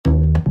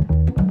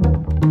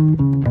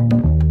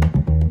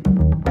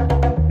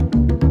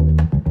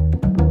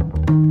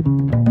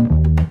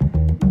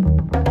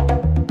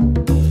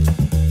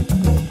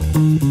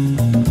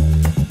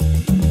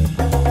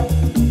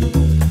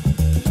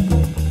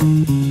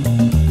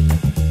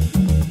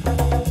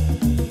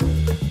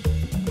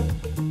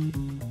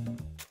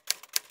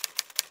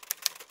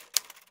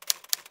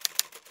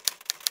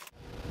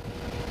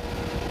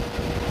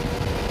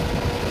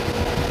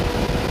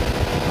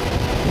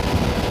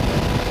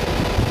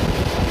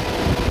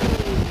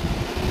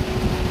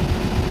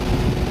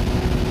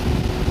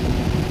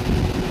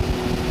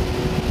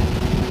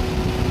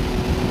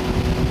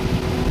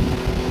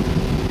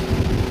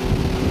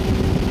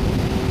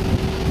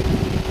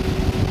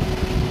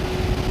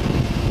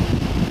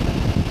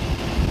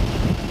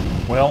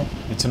Well,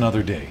 it's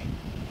another day.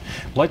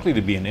 Likely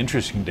to be an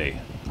interesting day,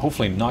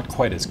 hopefully not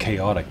quite as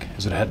chaotic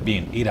as it had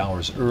been 8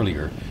 hours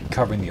earlier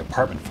covering the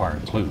apartment fire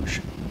in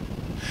Cluj.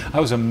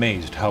 I was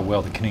amazed how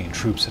well the Canadian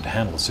troops had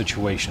handled the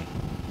situation.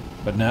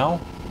 But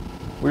now,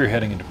 we were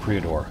heading into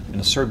Preijdor, in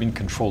the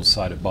Serbian-controlled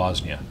side of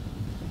Bosnia.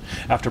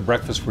 After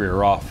breakfast, we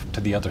were off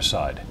to the other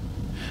side.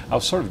 I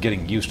was sort of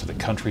getting used to the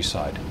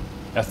countryside.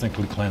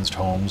 Ethnically cleansed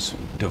homes,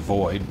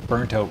 devoid,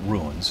 burnt-out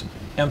ruins,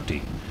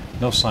 empty,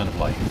 no sign of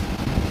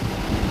life.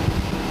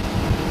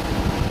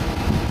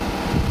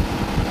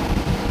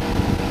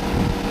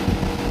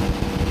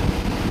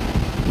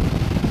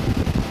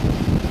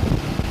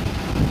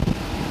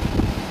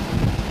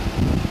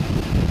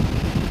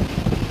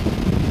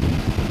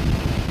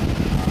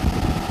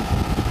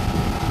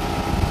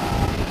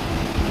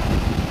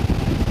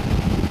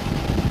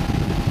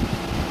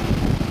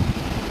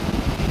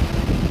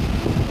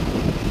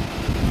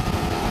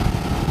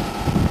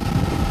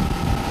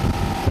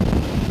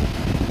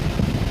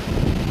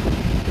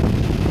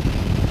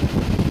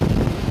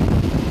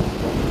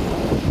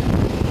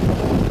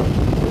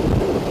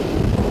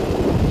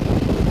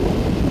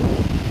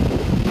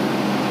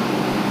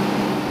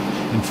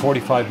 In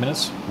 45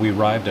 minutes, we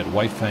arrived at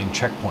White Fang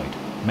checkpoint,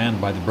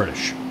 manned by the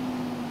British.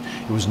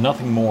 It was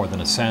nothing more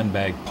than a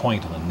sandbag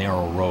point on a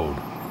narrow road.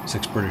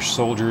 6 British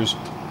soldiers,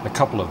 a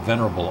couple of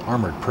venerable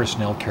armored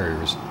personnel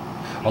carriers,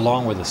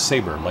 along with a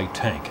Sabre light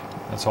tank.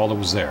 That's all that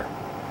was there.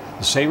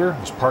 The Sabre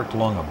was parked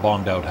along a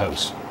bombed-out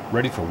house,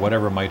 ready for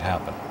whatever might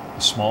happen.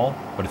 A small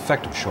but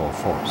effective show of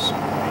force.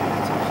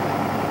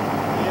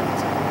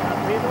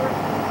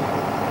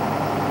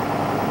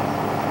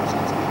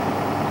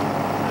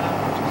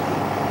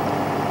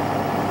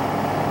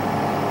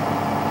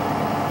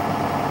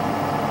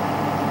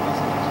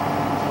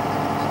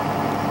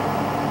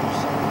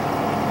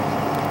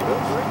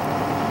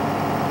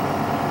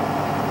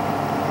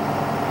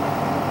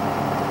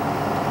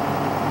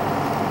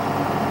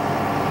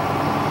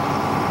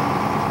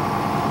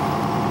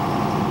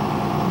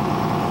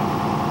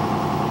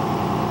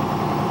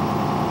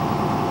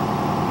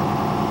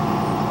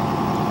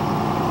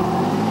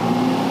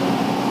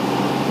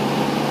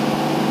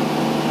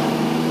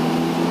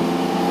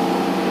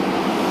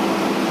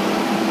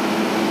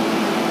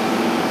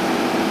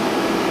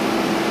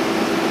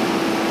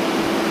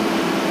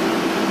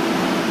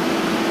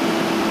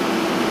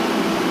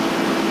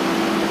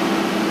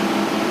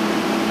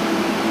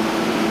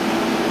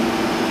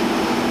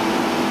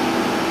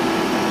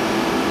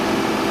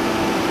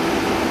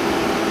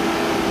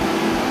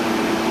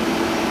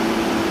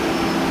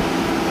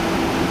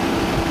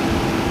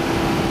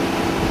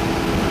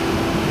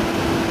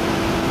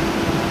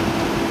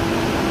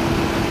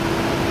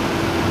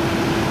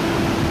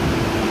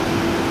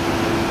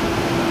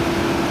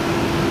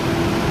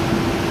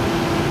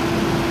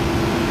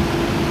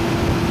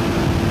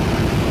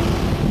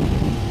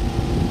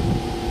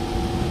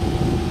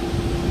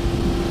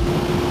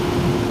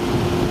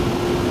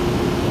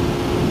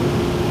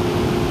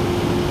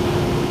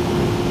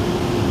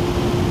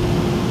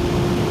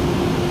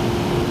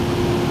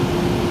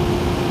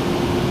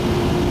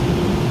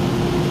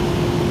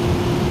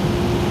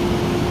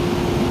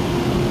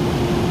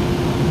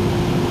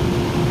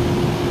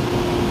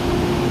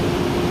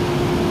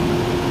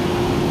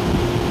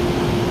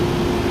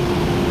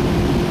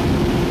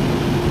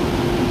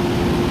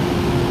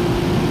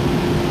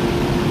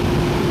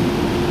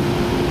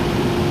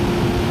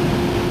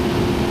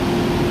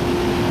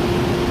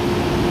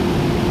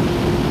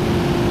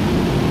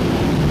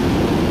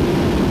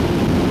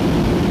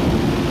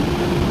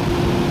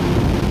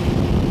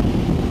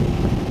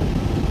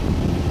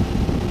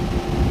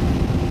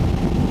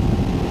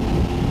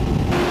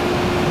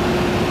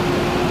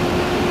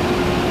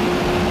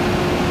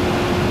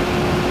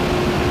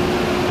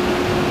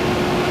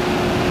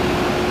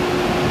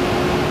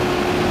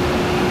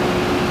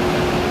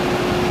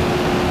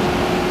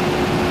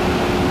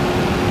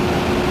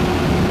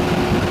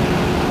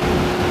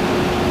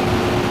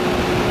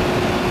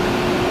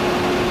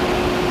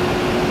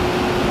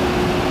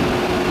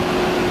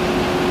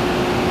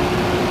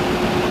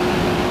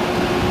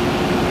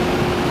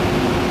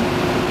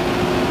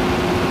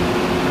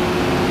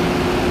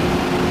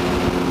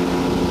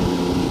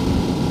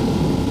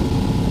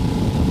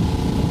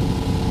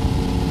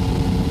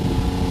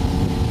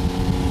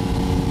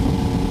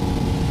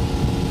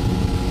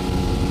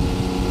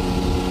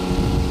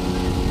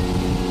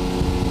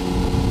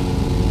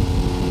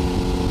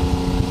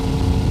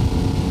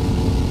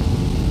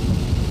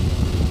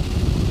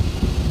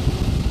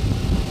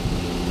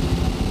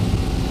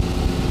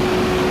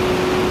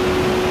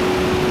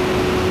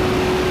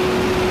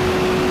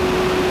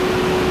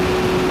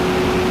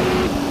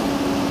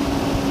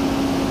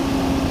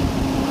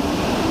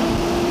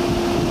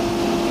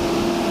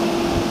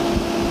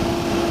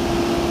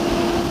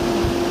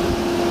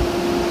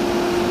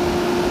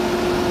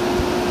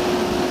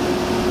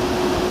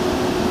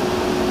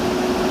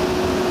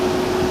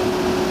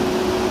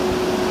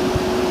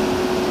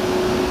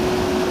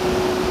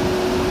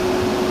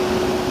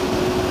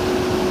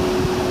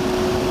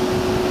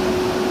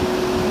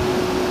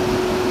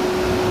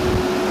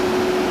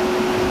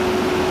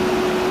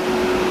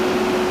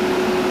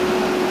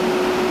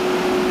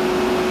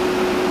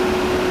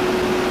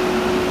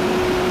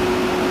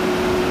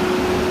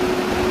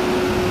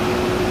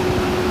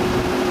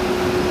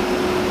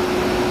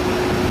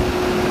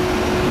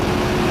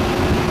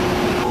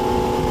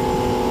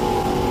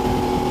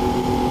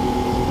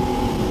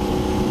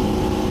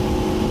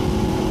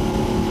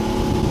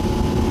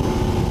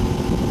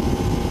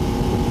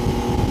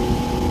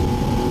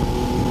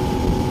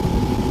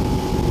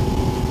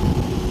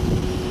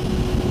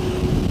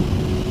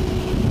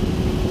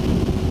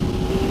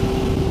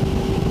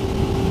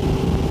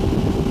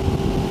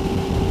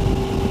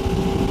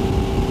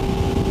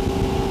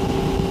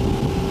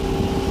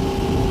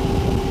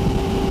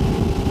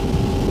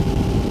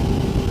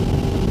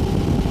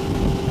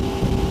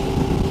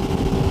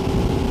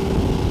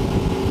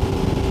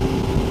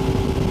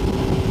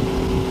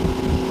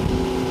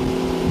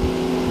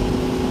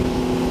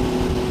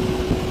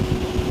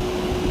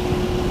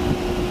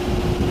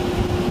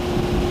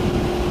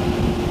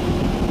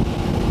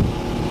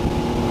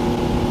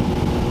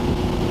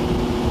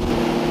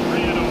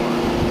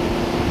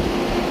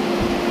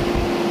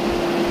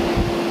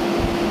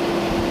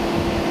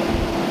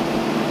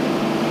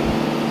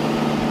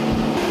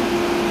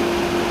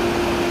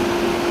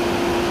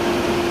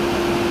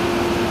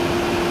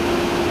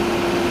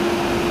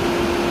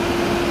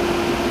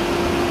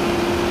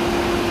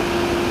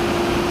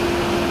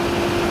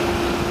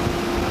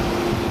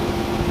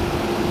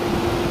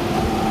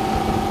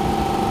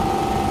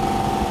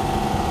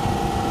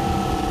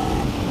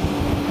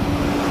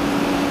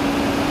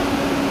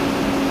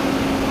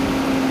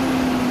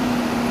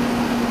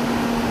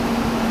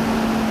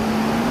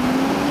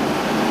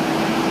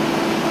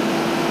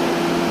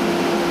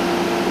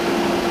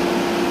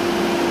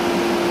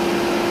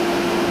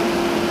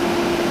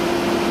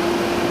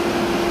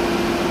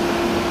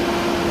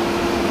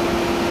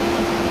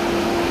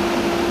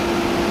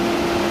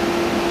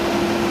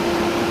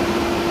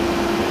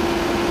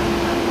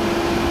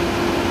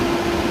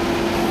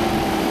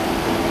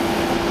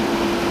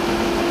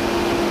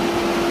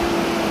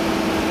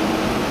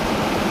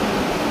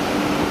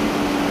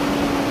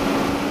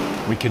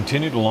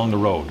 continued along the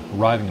road,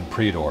 arriving in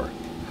Preijdor,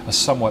 a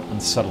somewhat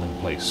unsettling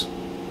place.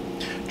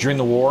 During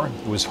the war,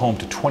 it was home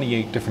to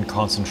 28 different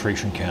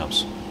concentration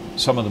camps,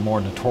 some of the more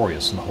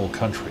notorious in the whole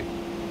country.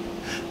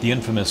 The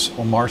infamous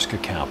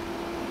Omarska camp,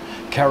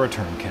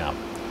 Karaturn camp,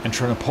 and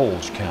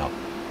Chernopolj camp.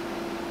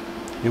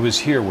 It was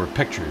here where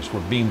pictures were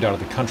beamed out of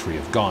the country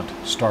of gaunt,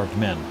 starved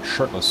men,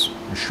 shirtless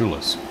and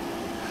shoeless.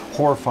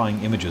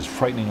 Horrifying images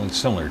frighteningly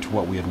similar to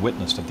what we had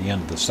witnessed at the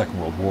end of the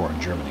Second World War in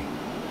Germany.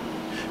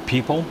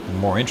 People, and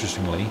more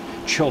interestingly,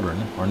 children,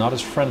 are not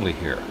as friendly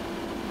here.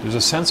 There's a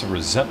sense of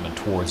resentment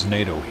towards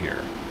NATO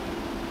here.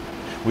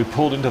 We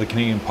pulled into the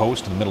Canadian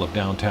Post in the middle of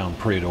downtown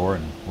Preijdor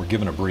and were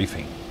given a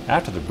briefing.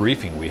 After the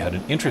briefing, we had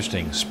an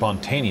interesting,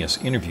 spontaneous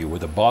interview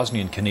with a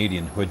Bosnian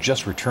Canadian who had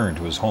just returned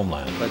to his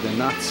homeland. By the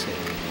Nazi,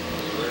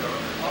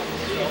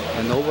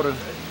 and over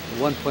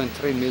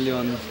 1.3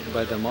 million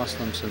by the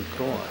Muslims and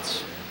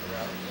Croats.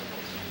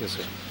 You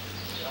see.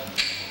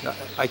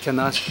 I can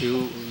ask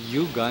you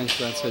guys,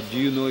 do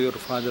you know your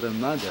father and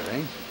mother,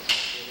 eh?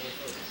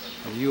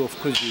 You, of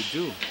course, you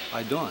do.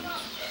 I don't,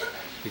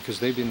 because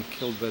they've been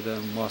killed by the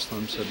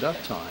Muslims at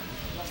that time.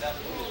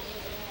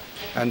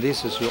 And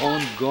this is the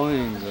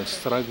ongoing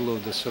struggle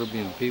of the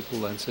Serbian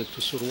people and said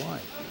to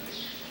survive.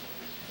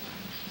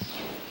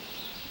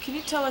 Can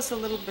you tell us a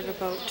little bit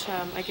about,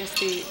 I guess,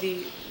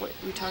 the what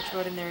we talked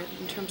about in there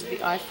in terms of the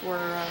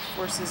IFOR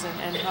forces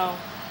and how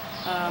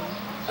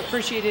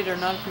appreciated or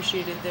not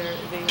appreciated they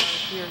are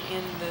here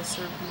in the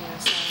Serbian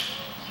side?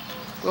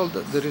 Well,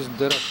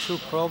 there are two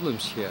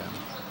problems here.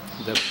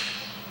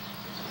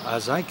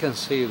 As I can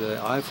see, the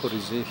IFOR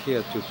is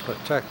here to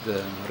protect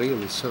the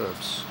really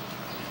Serbs.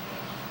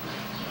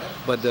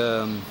 But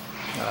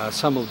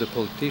some of the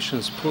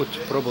politicians put,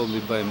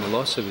 probably by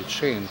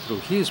Milosevic in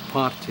through his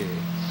party,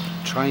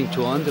 trying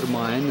to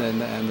undermine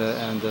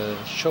and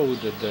show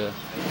that the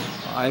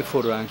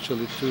IFOR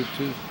actually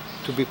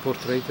to be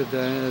portrayed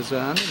as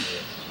an enemy.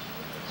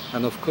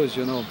 And of course,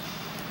 you know,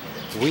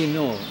 we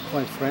know,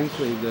 quite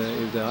frankly,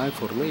 if the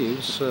IFOR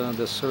leaves,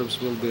 the Serbs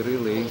will be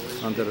really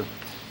under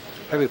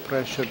heavy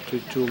pressure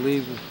to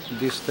leave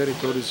these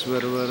territories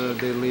where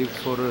they lived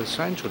for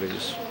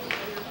centuries.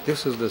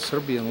 This is the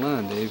Serbian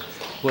land.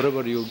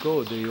 Wherever you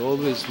go, they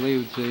always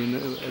lived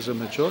as a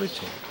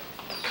majority.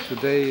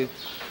 Today,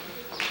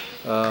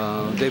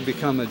 they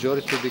become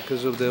majority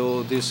because of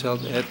all this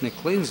ethnic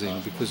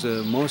cleansing, because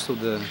most of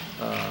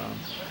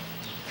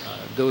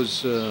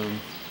those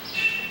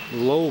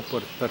low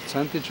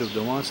percentage of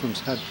the Muslims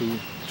had to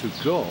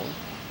go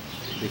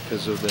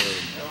because of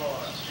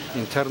the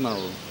internal,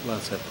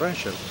 let's say,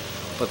 pressure.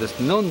 But the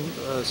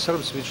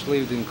non-Serbs which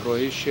lived in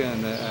Croatia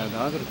and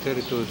other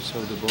territories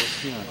of the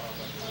Bosnia,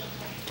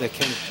 they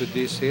came to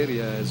this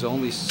area as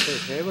only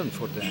safe haven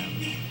for them,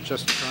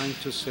 just trying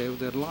to save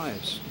their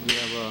lives. We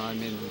have, I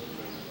mean,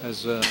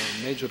 as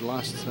Major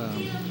Last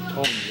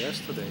told me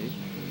yesterday,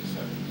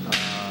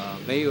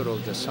 mayor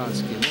of the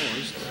Sanski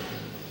Most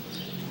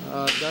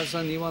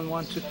doesn't even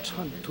want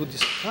to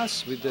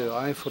discuss with the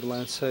IFOR,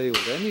 let's say,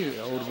 or any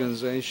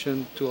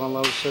organization to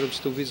allow Serbs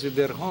to visit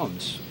their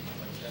homes.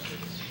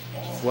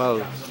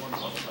 Well,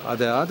 at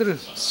the other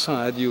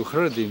side, you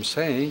heard him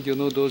saying, you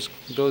know, those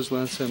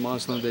let's say,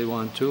 Muslims, they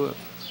want to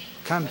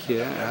come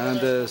here, and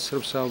the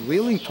Serbs are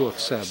willing to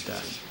accept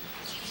them.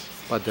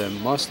 But the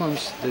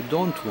Muslims, they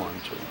don't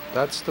want to.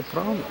 That's the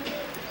problem.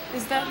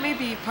 Is that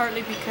maybe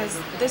partly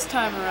because this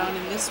time around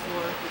in this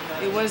war,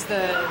 it was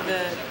the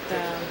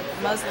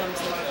Muslims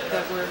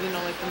that were, you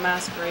know, like the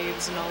mass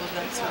graves and all of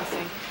that sort of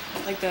thing,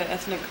 like the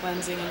ethnic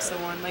cleansing and so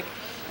on. Like,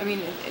 I mean,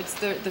 it's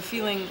the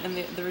feeling and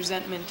the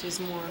resentment is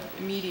more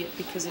immediate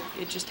because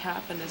it just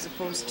happened as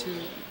opposed to,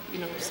 you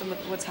know, some of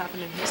what's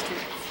happened in history.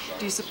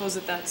 Do you suppose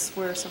that that's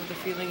where some of the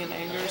feeling and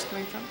anger is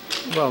coming from?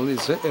 Well,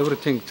 it's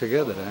everything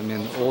together. I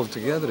mean, all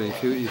together.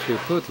 If you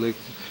put like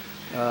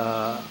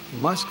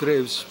mass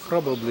graves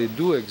probably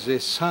do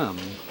exist some,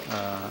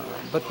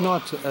 but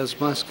not as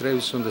mass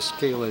graves on the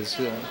scale as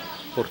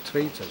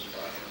portrayed.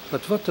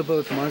 But what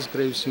about mass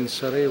graves in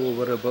Sarajevo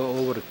where about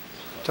over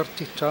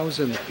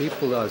 30,000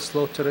 people are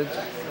slaughtered,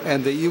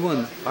 and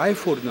even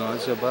IFOR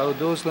knows about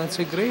those, let's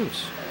say,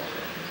 graves.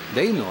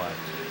 They know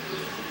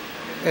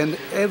it. And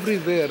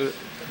everywhere,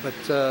 but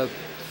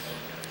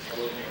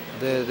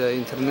the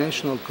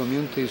international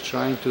community is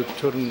trying to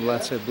turn,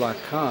 let's say, black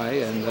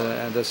eye,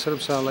 and the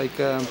Serbs are like,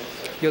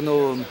 you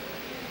know,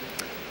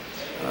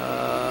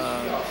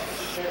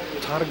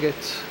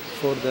 target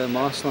for the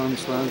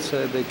Muslims. Let's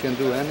say they can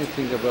do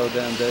anything about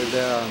them.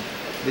 They are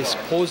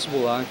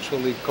disposable,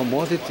 actually,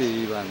 commodity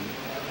even,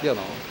 you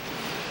know.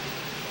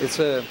 It's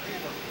a,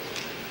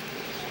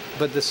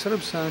 but the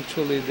Serbs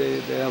actually,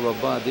 they have a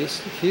bad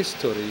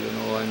history, you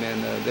know. I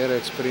mean, their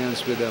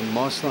experience with the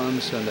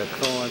Muslims and the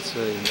Croats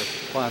in the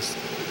past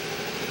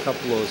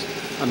couple of,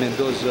 I mean,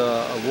 those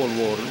world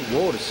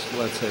wars,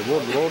 let's say,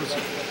 world wars,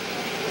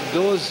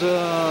 those,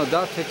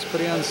 that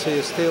experience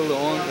is still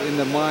in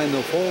the mind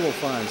of all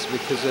of us,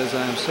 because as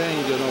I'm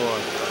saying, you know,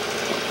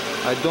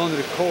 I don't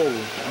recall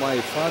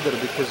my father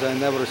because I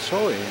never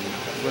saw him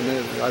when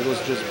I was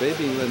just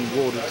baby when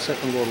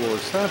Second World War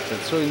started.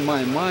 So in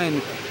my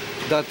mind,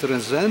 that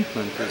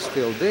resentment is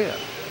still there.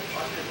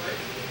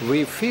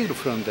 We fear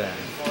from them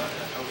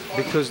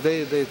because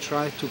they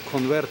try to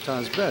convert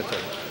us better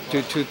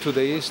to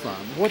the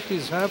Islam. What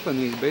is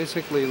happening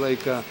basically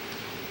like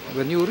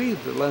when you read,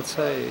 let's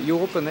say, you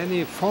open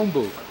any phone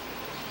book,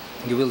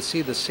 you will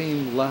see the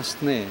same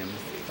last name.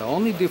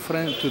 Only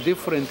to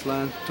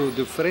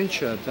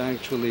differentiate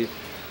actually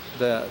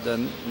the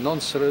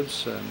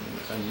non-Serbs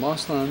and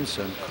Muslims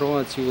and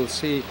Croats, you will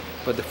see,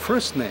 but the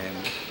first name,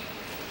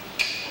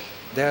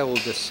 they are all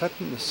the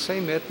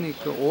same ethnic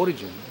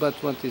origin. But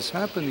what is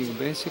happening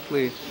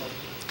basically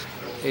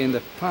in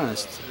the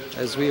past,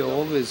 as we are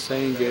always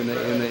saying in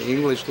the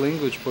English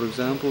language, for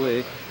example,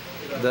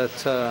 that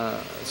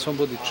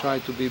somebody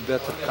tried to be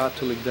better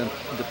Catholic than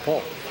the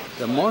Pope.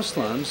 The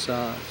Muslims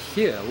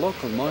here,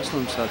 local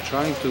Muslims, are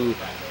trying to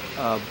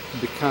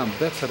become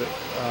better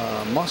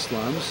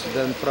Muslims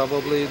than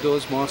probably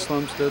those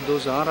Muslims,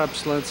 those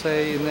Arabs, let's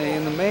say, in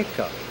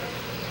Mecca.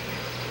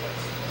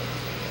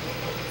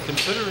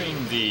 Considering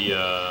the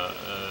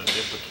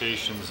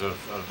implications of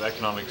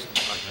economic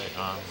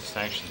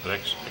sanctions, but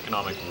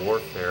economic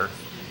warfare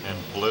and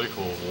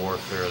political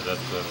warfare that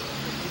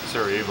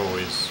Sarajevo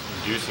is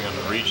inducing on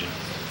the region,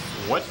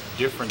 what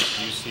difference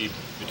do you see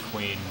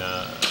between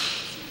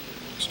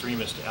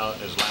extremist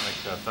Islamic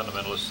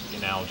fundamentalists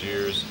in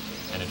Algiers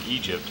and in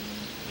Egypt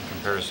in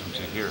comparison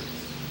to here?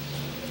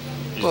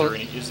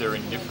 Is there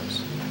any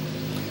difference?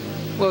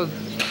 Well,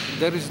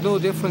 there is no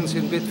difference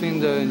in between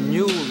the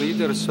new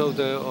leaders of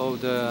the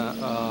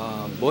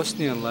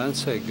Bosnian,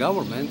 let's say,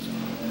 government.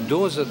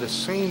 Those are the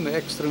same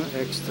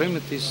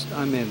extremists,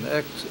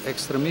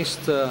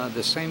 extremists,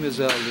 the same as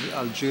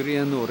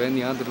Algerian or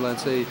any other,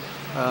 let's say,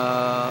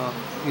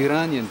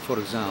 Iranian, for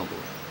example.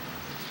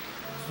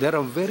 There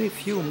are very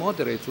few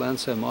moderate,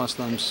 let's say,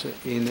 Muslims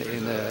in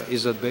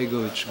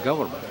Izetbegovic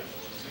government.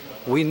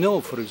 We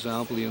know, for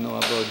example,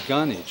 about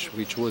Ganic,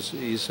 which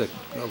is a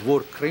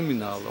war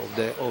criminal of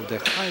the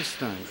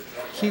highest rank.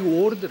 He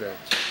ordered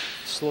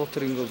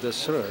slaughtering of the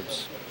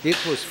Serbs. It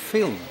was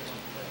filmed,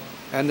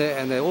 and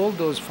all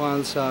those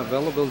files are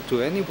available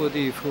to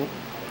anybody if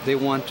they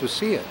want to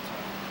see it,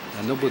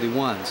 and nobody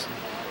wants.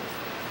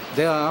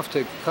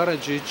 Thereafter,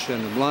 Karadzic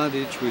and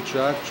Mladic, which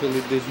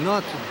actually did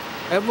not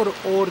ever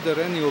order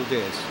any of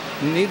this,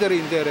 neither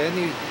in their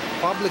any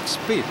public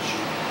speech.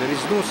 There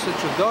is no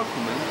such a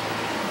document.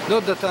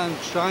 Not that I'm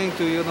trying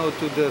to,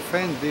 to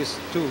defend these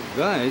two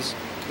guys.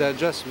 They're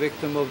just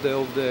victims of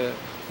the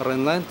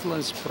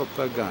relentless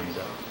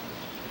propaganda.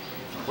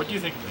 What do you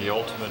think the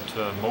ultimate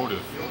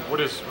motive?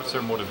 What's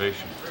their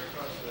motivation?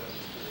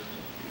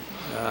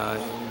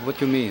 What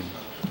do you mean?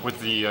 With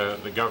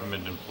the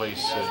government in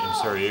place in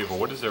Sarajevo,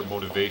 what is their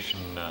motivation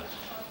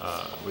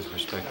with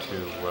respect to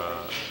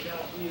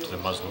the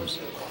Muslims,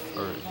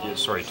 or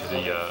to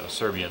the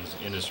Serbians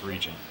in this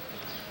region?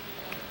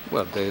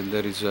 Well,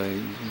 there is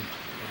a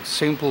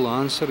simple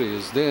answer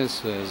is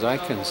this, as I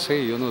can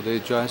say, they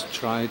just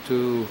try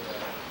to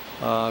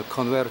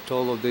convert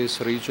all of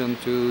this region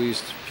to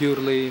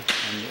purely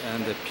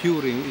and a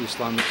pure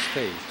Islamic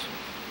state.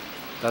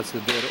 That's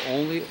their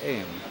only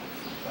aim.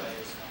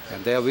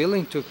 And they are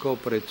willing to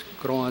cooperate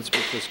Croats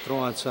because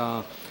Croats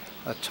are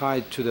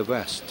tied to the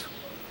West.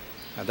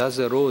 And that's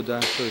the road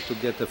actually to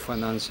get the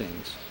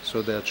financings.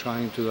 So they are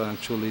trying to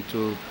actually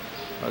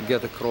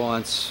get the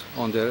Croats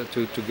on there,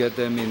 to get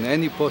them in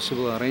any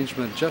possible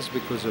arrangement just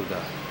because of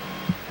that.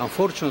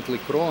 Unfortunately,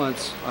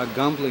 Croats are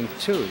gambling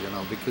too,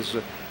 because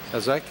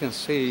as I can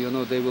see,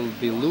 they will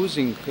be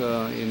losing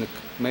in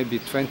maybe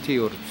 20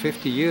 or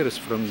 50 years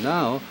from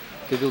now.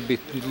 They will be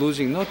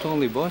losing not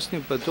only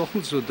Bosnia, but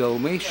also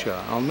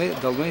Dalmatia.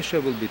 Dalmatia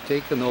will be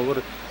taken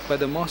over by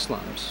the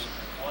Muslims.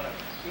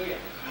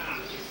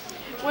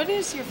 What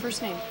is your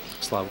first name?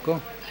 Slavko.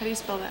 How do you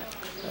spell that?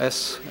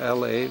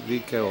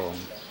 Slavko.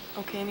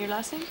 Okay, and your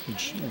last name?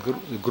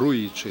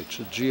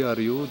 Grujicic.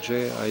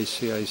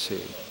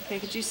 G-R-U-J-I-C-I-C. Okay,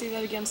 could you say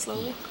that again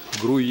slowly?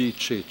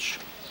 Grujicic.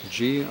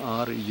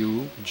 G-R-U-J-I-C-I-C.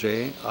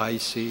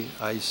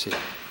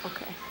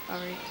 Okay, all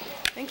right.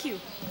 Thank you.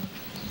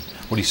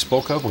 What he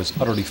spoke of was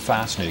utterly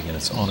fascinating in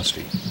its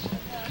honesty.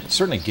 It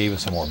certainly gave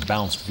us a more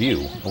balanced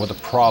view of what the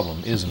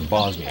problem is in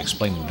Bosnia,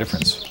 explaining the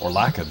difference, or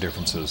lack of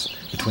differences,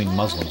 between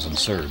Muslims and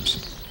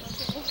Serbs.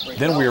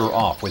 Then we were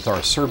off with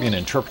our Serbian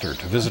interpreter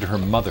to visit her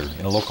mother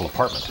in a local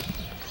apartment.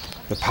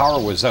 The power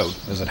was out,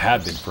 as it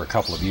had been for a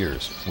couple of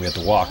years. We had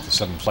to walk the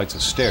 7 flights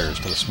of stairs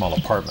to the small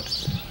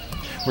apartment.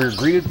 We were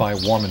greeted by a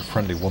warm and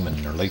friendly woman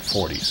in her late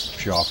 40s.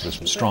 She offered us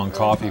some strong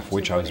coffee, for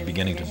which I was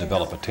beginning to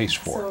develop a taste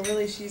for. So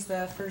really, she's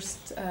the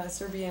first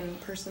Serbian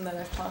person that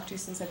I've talked to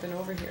since I've been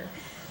over here.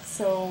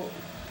 So,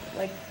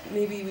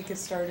 maybe we could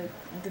start at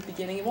the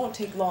beginning. It won't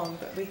take long,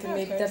 but we can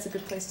maybe that's a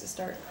good place to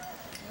start.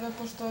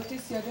 Pošto ti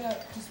si jedina,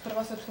 ti si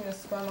prva srpkinja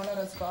s kojom ona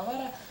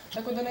razgovara,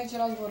 tako da neće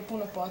razgovor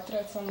puno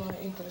potrajati, samo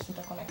interesuju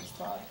tako neke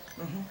stvari.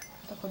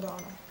 Tako da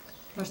ono.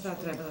 Pa šta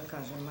treba da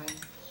kažem, Maj?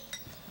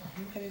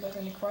 Have you got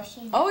any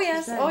questions? Oh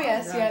yes,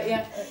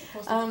 yeah.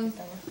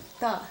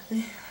 Da.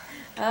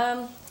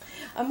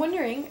 I'm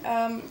wondering,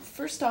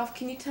 first off,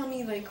 can you tell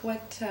me like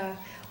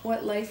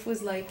what life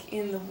was like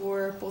in the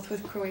war, both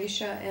with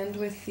Croatia and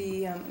with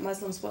the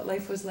Muslims? What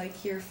life was like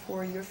here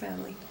for your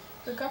family?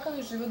 Kakav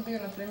je život bio,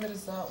 na primjer,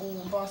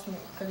 u Bosni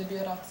kad je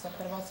bio rat sa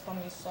Hrvatskom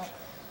i sa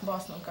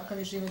Bosnom? Kakav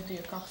je život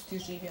bio, kako si ti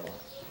živjela?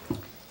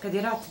 Kad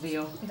je rat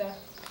bio? Da.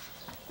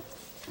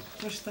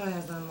 Pa šta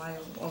ja znam, Maju,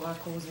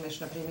 ovako uzmeš,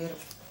 na primjer,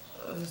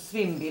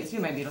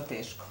 svima je bilo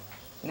teško.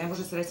 Ne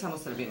može se reći samo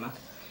Srbima.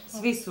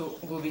 Svi su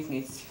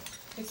gubitnici.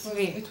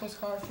 It was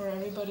hard for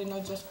everybody,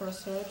 not just for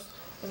Serbs.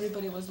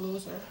 Everybody was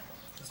loser.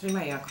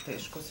 Svima je jako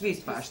teško, svi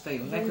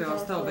ispaštaju. Neko je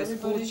ostao bez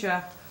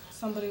kuća.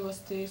 Somebody was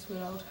stays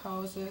without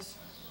houses.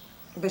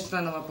 Bez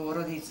članova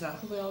porodica.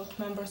 Without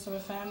members of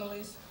their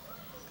families.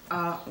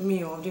 A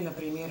mi ovdje, na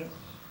primjer,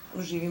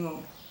 živimo,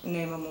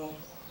 nemamo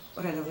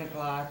redovne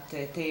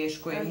plate,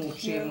 teško je,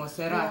 mučimo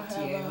se, rat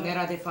je, ne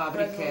rade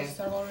fabrike.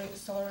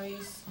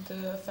 Salaries,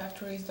 the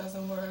factories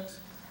doesn't work.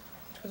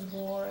 It was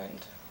war and...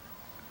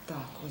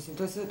 Tako, mislim,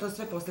 to je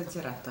sve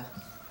posljedice rata.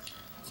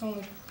 It's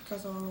only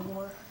because of the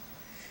war.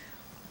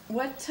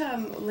 What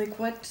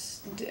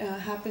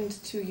happened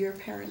to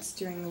your parents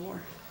during the war?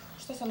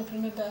 Što se, na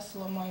primjer,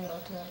 desilo mojim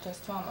roditeljima, to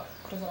jest vama,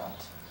 kroz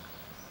rat?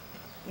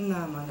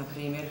 Nama, na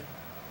primjer.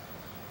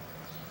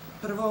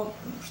 Prvo,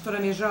 što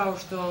nam je žao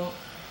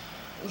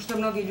što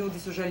mnogi ljudi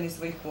su željni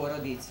svojih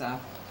porodica.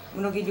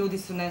 Mnogi ljudi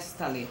su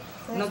nestali.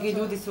 Mnogi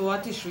ljudi su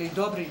otišli,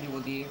 dobri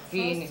ljudi,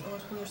 fini. First,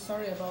 what we're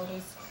sorry about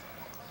is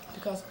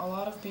because a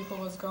lot of people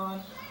was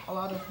gone, a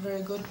lot of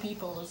very good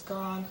people was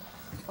gone,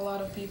 a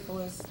lot of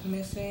people is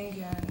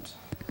missing and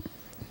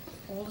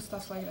all the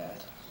stuff like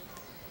that.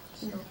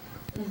 So.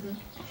 Mm-hmm.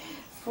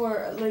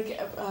 For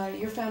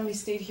your family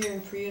stayed here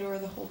in Preijdor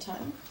the whole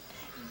time?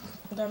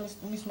 Da,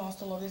 mi smo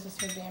ostali ovdje za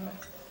sve vrijeme.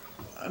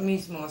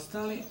 Mi smo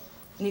ostali,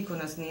 niko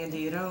nas nije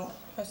dirao.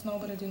 As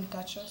nobody didn't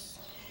touch us.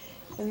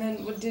 And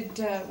then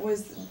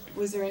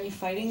was there any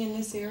fighting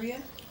in this area?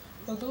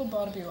 Je li bilo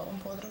borbi u ovom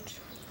području?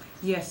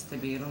 Jeste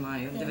bilo,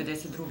 Maju,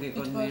 92.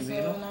 godine je bilo.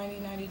 It was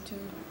 1992.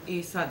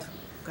 I sad,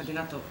 kad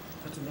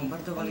su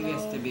bombardovali,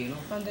 jeste bilo.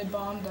 When they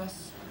bombed us.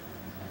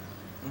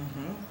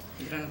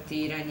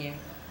 Granatiranje,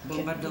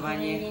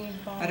 bombardovanje,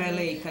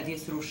 relej kad je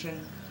srušen.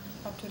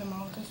 Up to the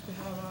mountains we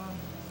have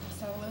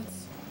satellites,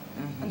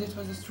 and it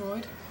was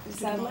destroyed.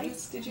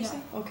 Satellites, did you say?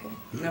 Okay.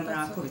 Na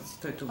Mrakovici,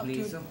 to je tu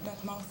blizu. Up to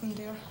that mountain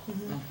there,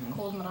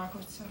 called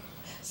Mrakovica.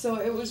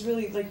 So it was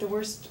really like the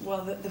worst,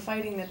 the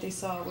fighting that they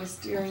saw was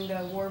during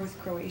the war with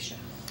Croatia.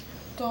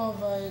 To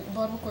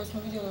borbu koju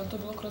smo vidjeli, to je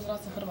bilo kroz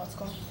rat sa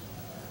Hrvatskom.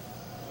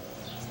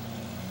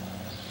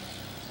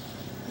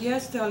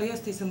 Jeste, ali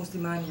jeste i sa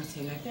muslimanima,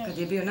 sine. Kad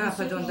je bio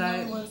napad, onda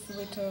je... The second way was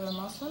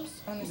with Muslims,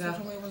 and the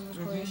second way was with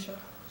Croatia.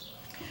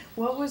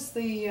 What was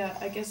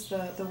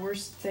the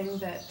worst thing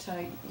that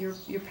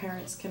your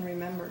parents can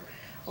remember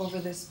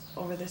over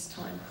this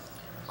time?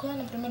 Koja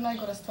je, na primjer,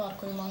 najgora stvar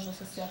koju možda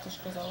se sjetiš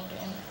kroz ovo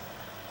vrijeme?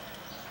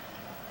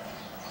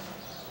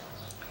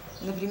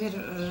 Na primjer,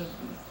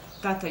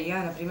 tata i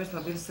ja, na primjer,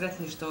 smo bili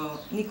sretni što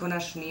niko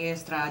naš nije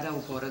stradao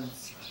u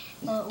porodici.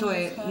 To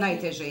je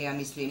najteže, ja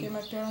mislim.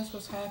 My parents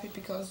was happy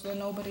because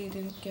nobody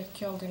didn't get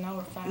killed in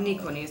our family.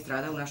 Niko nije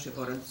stradao u našoj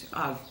porodici,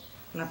 ali,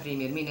 na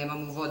primjer, mi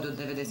nemamo vodu od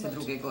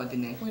 92.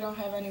 godine. We don't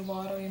have any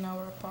water in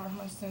our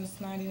apartment since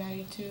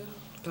 1992.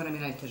 To nam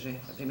je najteže,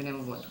 na primjer,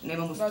 nemamo vodu.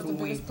 Nemamo struju. That's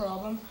the biggest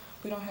problem.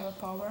 We don't have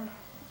power.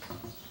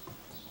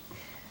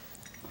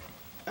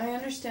 I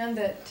understand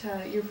that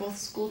you're both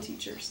school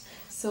teachers,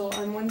 so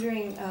I'm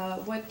wondering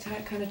what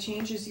kind of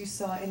changes you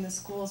saw in the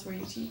schools where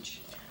you teach.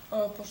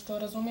 Pošto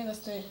razumijem da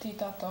ste ti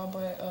tata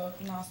oboje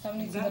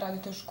nastavnici, da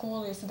radite u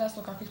školi, je se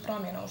desilo kakvih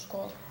promjena u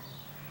školi?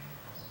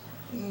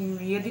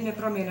 Jedine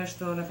promjene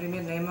što, na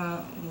primjer,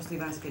 nema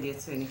muslimanske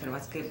djece ni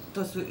hrvatske,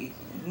 to su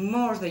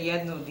možda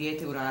jedno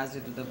dijete u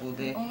razredu da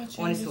bude,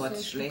 oni su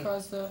otišli.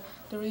 Because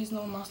there is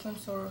no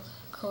Muslims or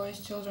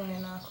Croatian children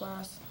in our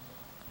class.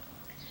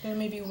 There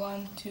may be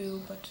one, two,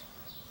 but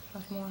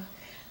not more.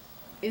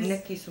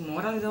 Neki su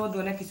morali da odu,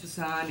 a neki su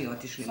sami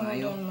otišli,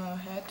 Maju. Some of them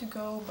had to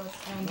go, but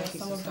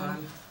some of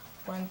them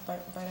went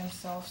by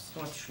themselves.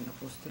 Otišli,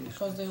 napustili.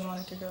 Because they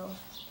wanted to go.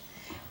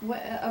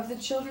 Of the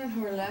children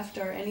who are left,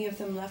 are any of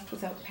them left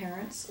without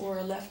parents,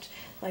 or left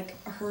like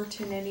hurt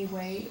in any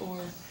way,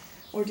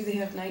 or do they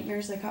have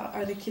nightmares? Like,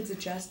 are the kids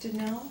adjusted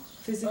now,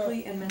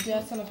 physically and mentally?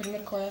 Djeca, na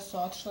primjer, koja su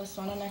otišla,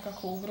 su ona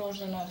nekako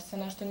ugrožena, da se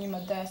nešto njima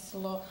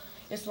desilo,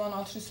 jer su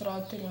ona otišli s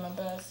roditeljima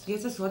bez.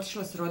 Djeca su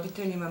otišla s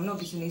roditeljima,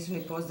 mnogi se nisu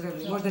ni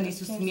pozdravili, možda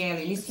nisu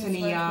smjeli, nisu se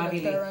ni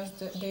javili.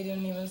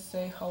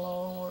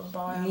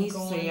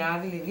 Nisu se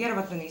javili,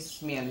 vjerovatno nisu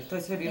smjeli, to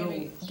je sve bilo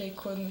u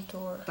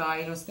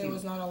tajnosti.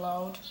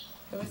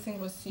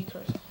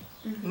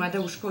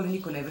 Mada u školi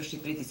niko ne vrši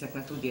pritisak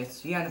na tu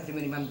djecu. Ja, na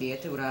primjer, imam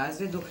dijete u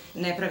razredu,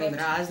 ne pravim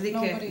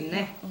razlike,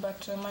 ne.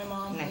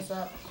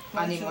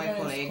 A ni moje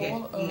kolege,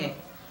 ne.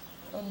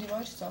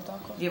 Djevojčica, ali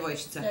tako?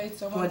 Djevojčica,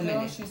 kod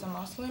mene. She's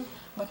a Muslim,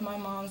 but my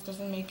mom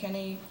doesn't make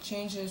any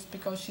changes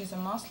because she's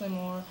a Muslim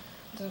or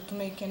to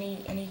make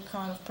any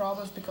kind of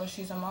problems because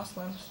she's a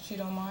Muslim. She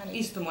don't mind it.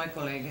 Isto moje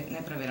kolege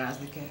ne prave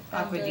razlike.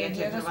 And Ako je dijete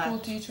the other school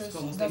Hrvatsko, teachers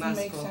doesn't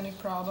muslimansko, make any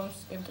problems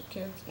if the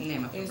kid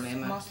nema is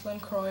problema. Muslim,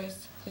 Croat,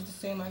 is the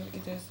same like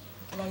it is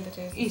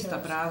Ista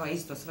prava,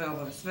 isto sve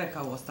obave, sve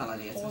kao ostala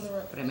djeca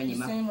prema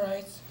njima. Same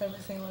rights,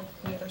 everything like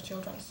the other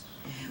children's.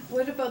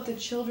 What about the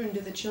children?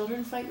 Do the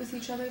children fight with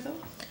each other though?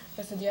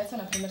 Da se djeca,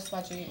 na primjer,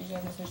 svađaju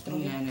jedno s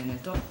drugim? Ne,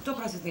 to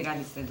prosvjetni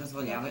radnici ne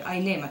dozvoljavaju, a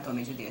i nema to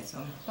među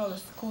djecom. No, the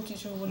school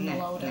teacher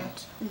wouldn't allow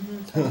that.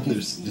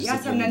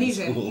 Ja sam na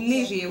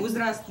niži je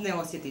uzrast, ne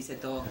osjeti se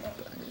to.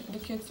 The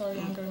kids are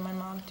younger, my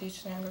mom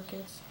teaches the younger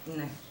kids.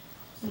 Ne,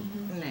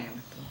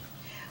 nema to.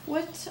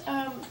 What,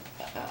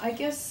 I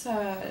guess,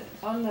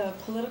 on the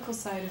political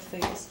side of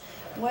things,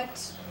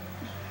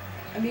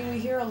 I mean, we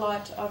hear a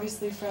lot,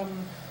 obviously, from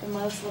the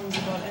Muslims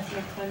about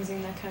ethnic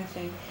cleansing, that kind of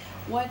thing.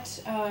 What,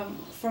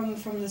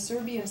 from the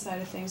Serbian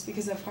side of things,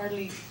 because I've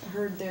hardly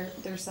heard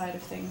their side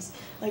of things,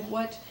 like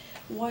what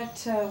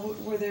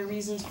were their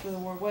reasons for the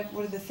war? What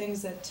are the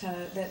things that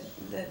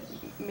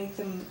make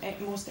them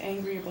most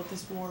angry about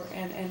this war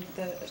and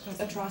the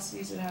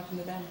atrocities that happened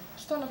to them?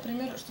 Što, na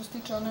primjer, što se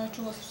tiče,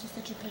 čula se što se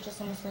tiče priča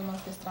sa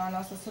muslimanske strane,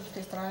 a sa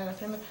srpske strane, na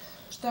primjer,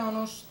 što je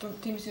ono što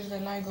ti misliš da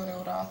je najgore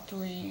u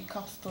ratu i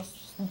kako se to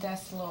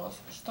desilo?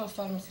 Što u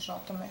stvari misliš o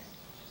tome?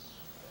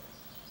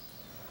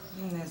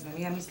 Ne znam,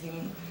 ja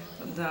mislim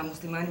da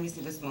muslimani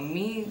misle da smo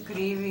mi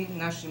krivi,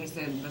 naši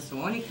misle da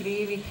su oni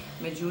krivi,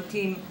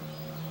 međutim,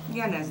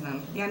 ja ne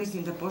znam, ja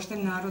mislim da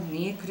pošten narod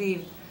nije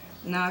kriv,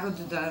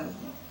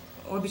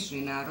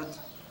 obični narod,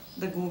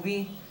 da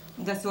gubi,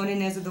 da su oni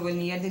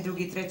nezadovoljni jedni,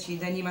 drugi, treći,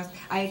 da njima,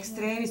 a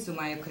ekstremi su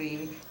Majo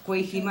krivi,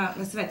 kojih ima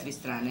na sve tri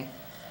strane.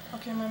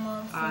 Okay, my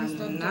mom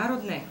says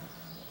narod ne.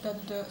 That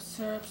the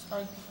Serbs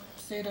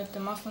say that the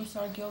Muslims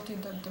are guilty,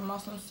 that the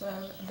Muslims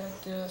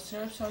that the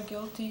Serbs are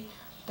guilty,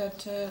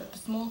 that the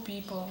small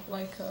people,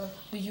 like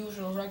the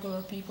usual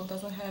regular people,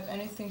 doesn't have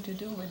anything to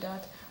do with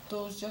that.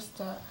 Those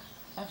just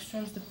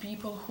extremes, the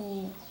people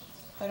who,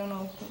 I don't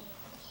know,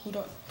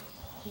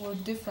 who are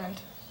different,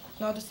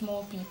 not the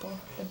small people,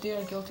 that they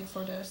are guilty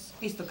for this.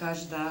 Isto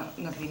kaže da,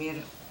 na primjer,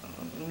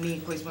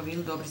 mi koji smo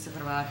bili dobri sa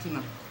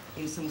Hrvatima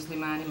ili sa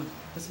muslimanima,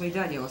 da smo i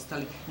dalje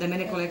ostali. Da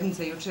mene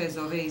kolegnica juče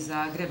zove iz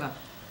Zagreba,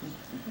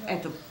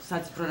 eto,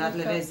 sad su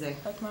proradile veze.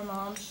 Like my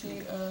mom,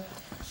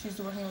 she's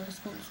working like a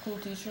school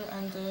teacher,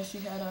 and she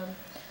had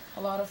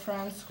a lot of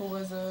friends who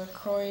was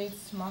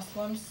Croats,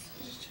 Muslims,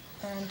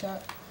 and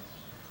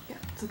yeah,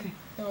 it's okay.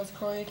 There was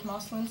Croat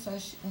Muslims,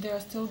 and they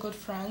are still good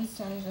friends.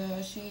 And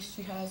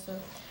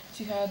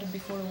she had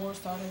before the war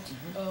started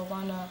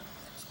one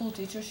school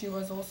teacher. She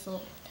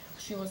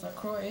was a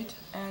Croat,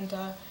 and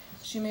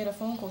she made a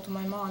phone call to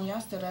my mom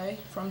yesterday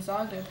from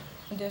Zagreb,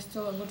 and they're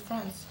still good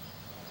friends.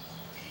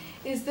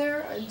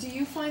 Do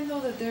you find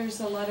though that there's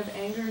a lot of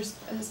anger,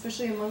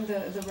 especially among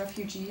the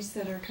refugees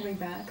that are coming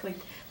back, like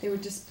they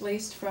were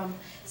displaced from,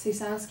 say,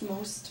 Sanski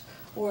Most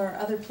or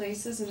other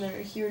places, and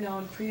they're here now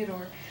in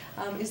Preijdor?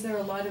 Is there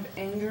a lot of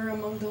anger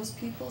among those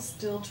people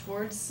still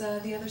towards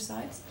the other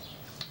sides?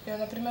 Ja,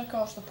 na primjer,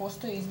 kao što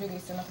postoje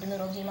izbjeglice, na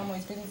primjer ovdje imamo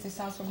izbjeglice iz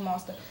Sanskog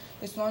Mosta,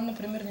 jesu oni, na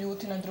primjer,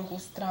 ljuti na drugu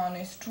stranu,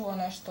 jesu čuo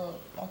nešto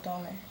o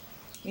tome?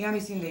 Ja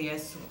mislim da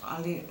jesu,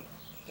 ali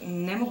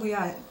ne mogu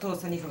ja to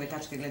sa njihove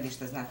tačke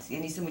gledišta znati, ja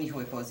nisam u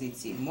njihovoj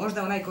poziciji.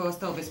 Možda onaj koji je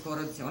ostao bez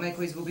porodice, onaj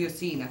koji je izgubio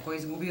sina, koji je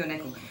izgubio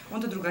nekog,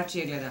 on to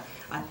drugačije gleda.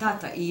 A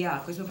tata i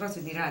ja, koji smo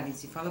prosvjetni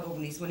radnici, hvala Bogu,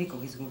 nismo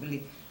nikog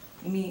izgubili,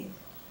 mi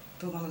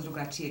to malo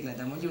drugačije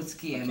gledamo,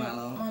 ljudski je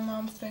malo. My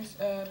mom thinks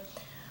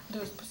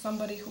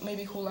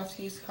somebody who left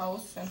his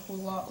house and who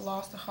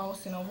lost a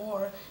house in a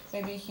war,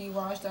 maybe he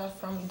watched that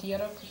from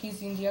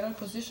he's in the other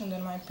position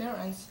than my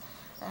parents,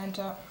 and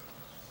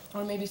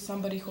or maybe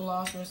somebody who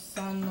lost their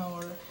son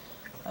or,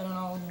 I don't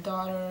know,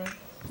 daughter,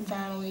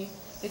 family.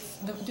 It's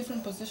the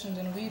different position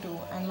than we do,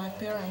 and my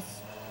parents,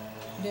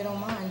 they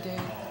don't mind.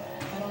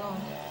 I don't know,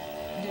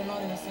 they're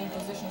not in the same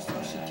position, so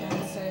she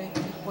can't say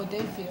what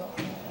they feel.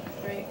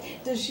 Right.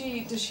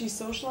 Does she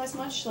socialize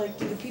much? Like,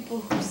 do the people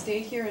who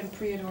stayed here in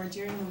Preijdor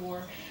during the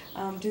war,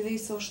 do they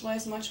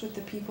socialize much with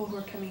the people who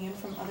are coming in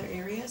from other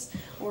areas,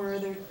 or are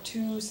there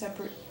two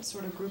separate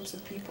sort of groups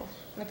of people?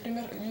 Na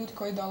primjer, ljudi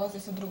koji dolaze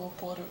sa drugog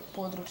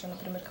područja, na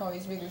primjer kao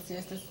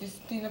izbjeglice,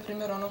 ti na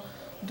primjer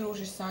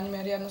družiš sa njima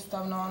jer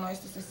jednostavno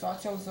jeste se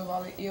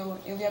socijalizovali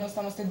ili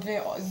jednostavno ste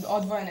dve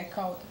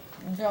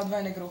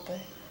odvojene grupe?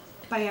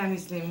 Pa ja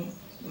mislim,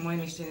 moje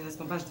mišljenje da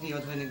smo baš dvije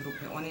odvojene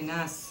grupe. Oni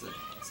nas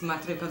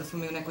smatraju kao da smo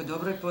mi u nekoj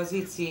dobroj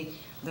poziciji,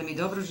 da mi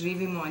dobro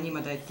živimo, a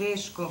njima da je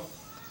teško,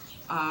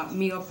 a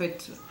mi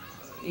opet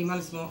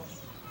imali smo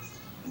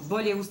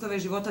bolje uslove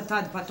života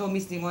tad, pa to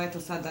mislimo,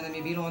 eto sad da nam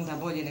je bilo onda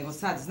bolje nego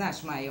sad,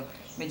 znaš Majo.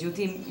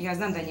 Međutim, ja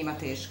znam da je njima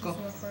teško.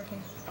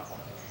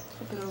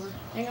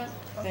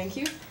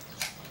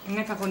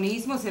 Nekako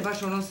nismo se baš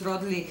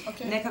srodili,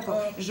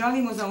 nekako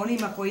žalimo za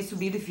onima koji su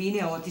bili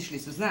fini, a otišli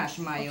su, znaš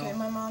Majo. Okay,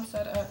 my mom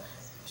said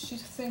she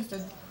thinks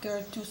that there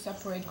are two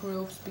separate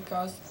groups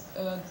because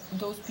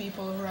those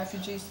people,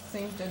 refugees,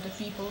 think that the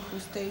people who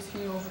stays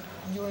here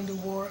during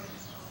the war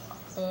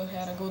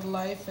had a good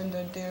life and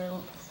that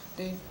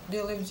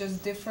they live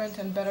just different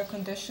and better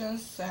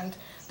conditions, and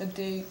that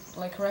they,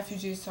 like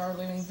refugees, are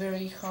living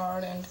very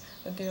hard and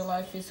that their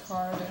life is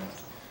hard,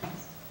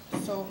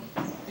 and so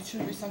it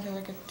should be something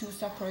like two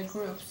separate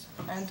groups.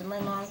 And my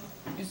mom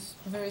is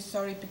very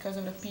sorry because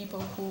of the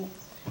people who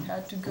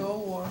had to go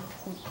or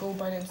who go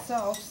by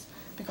themselves,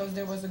 because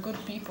there was a good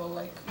people,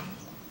 like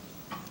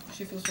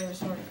she feels very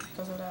sorry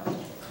because of that.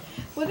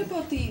 What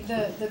about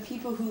the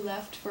people who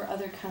left for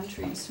other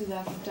countries, who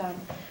left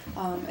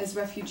as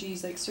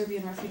refugees, like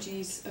Serbian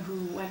refugees who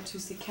went to,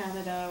 say,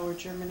 Canada or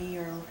Germany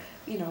or,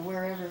 you know,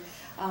 wherever,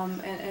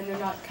 and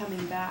they're not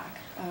coming back?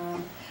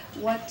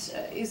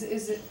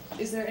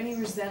 Is there any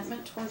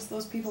resentment towards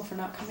those people for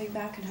not coming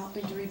back and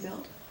helping to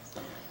rebuild?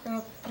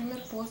 Na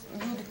primjer,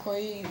 ljudi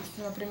koji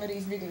su, na primjer,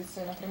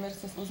 izbjeglice, na primjer,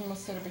 uzmimo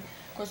Srbi,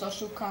 koji su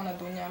došli u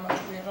Kanadu, u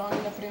Njemačku, jer oni,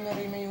 na primjer,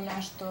 imaju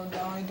nešto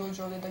da oni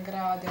dođu ovdje da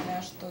grade,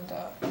 nešto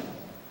da...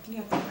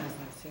 Ja to ne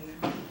znam,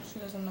 sine. She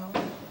doesn't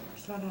know.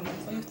 Stvarno ne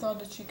znam. But you thought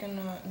that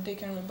they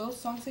can rebuild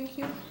something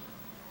here?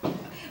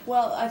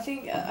 Well, I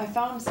think I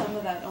found some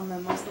of that on the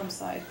Muslim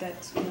side, that,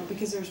 you know,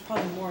 because there's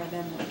probably more of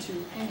them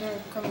too. And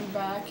they're coming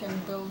back and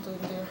build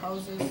their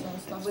houses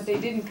and stuff. But they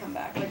didn't come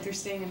back, like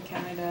they're staying in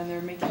Canada and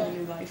they're making a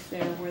new life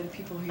there, where the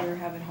people here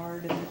have it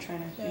hard and they're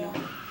trying to, you know.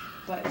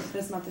 But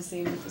that's not the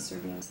same with the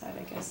Serbian side,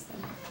 I guess,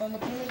 then. Na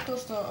primjer, to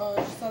što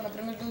sad, na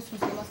primjer, ljudi s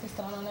muslimanske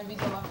strane, ona je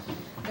vidjela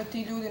da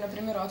ti ljudi, na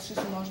primjer, otišli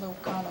su možda u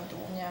Kanadu,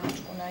 u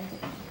Njemačku, negdje.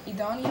 I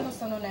da oni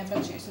jednostavno ne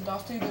vraćaju se, da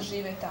ostaju da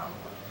žive tamo.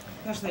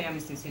 Znaš šta ja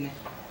mislim, sine?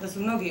 Da su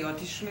mnogi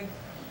otišli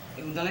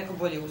u daleko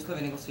bolje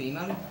uslove nego su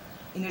imali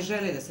i ne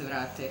žele da se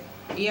vrate.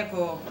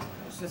 Iako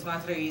se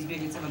smatraju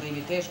izbjeglicama da im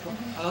je teško,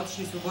 ali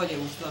otišli su u bolje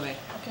uslove.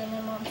 Okay,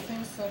 my mom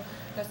thinks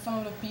that some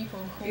of the people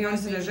who I oni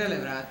se ne žele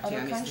vratiti, ja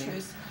other mislim.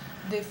 countries,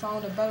 they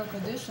found a better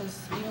conditions,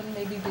 even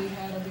maybe they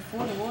had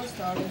before the war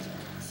started,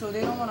 so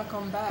they don't want to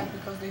come back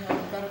because they have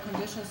better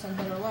conditions and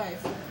better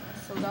life.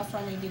 So that's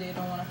why maybe they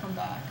don't want to come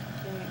back.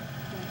 Right.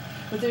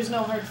 But there's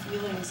no hard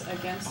feelings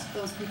against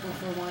those people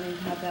for wanting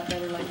to have that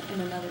better life in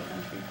another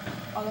country.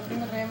 Ali, na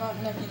primjer, nema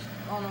nekih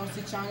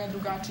osjećanja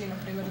drugačije, na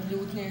primjer,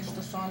 ljutnje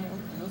što su oni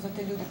za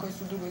te ljude koji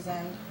su u drugoj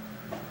zemlji.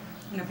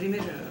 Na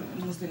primjer,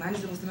 muslimani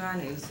za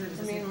muslimane ili sve?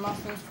 I mean,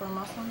 Muslims for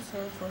Muslims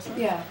or for Serbs?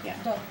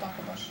 Yeah. Da,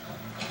 tako baš.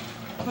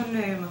 Pa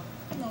nema.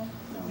 No.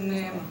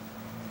 Nema.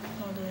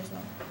 No, there is no.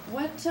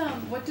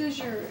 What does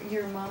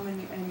your mom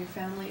and your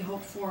family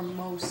hope for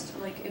most,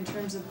 like in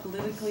terms of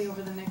politically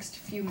over the next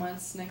few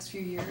months, next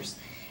few years,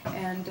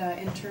 and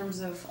in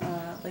terms of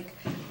like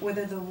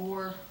whether the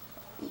war,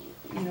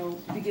 you know,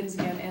 begins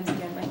again, ends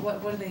again? Like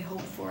what do they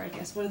hope for? I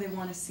guess what do they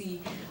want to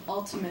see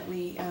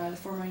ultimately the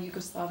former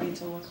Yugoslavia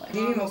to look like?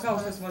 Živimo kao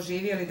što smo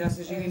živjeli, da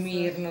se živi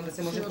mirno, da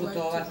se može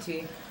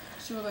putovati.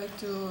 She would like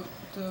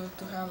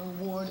to have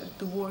a war, that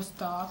the war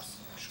stops.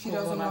 She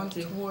doesn't want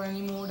war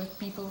anymore, that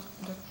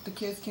the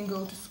kids can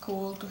go to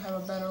school to have a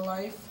better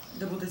life.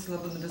 Da bude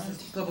slobodno, da se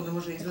slobodno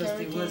može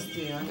izlaziti i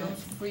ulaziti.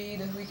 Get free,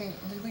 that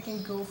we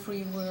can go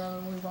free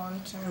wherever we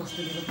want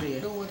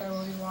and do whatever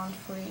we want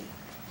free.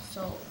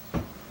 So,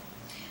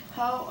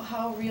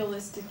 how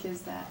realistic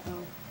is that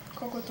though?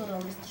 Koliko je to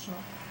realistično?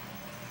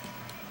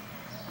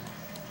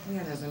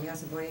 Ja ne znam, ja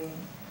se bojim,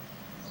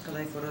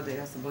 kada IFOR ode,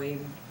 ja se bojim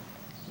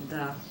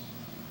da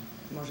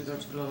može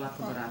doći vrlo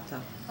lako do rata.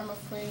 I'm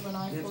afraid when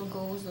IFOR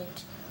goes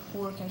that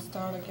war can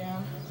start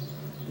again.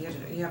 Jer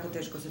jako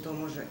teško se to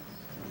može,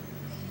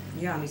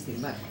 ja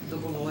mislim, bar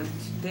dogovoriti.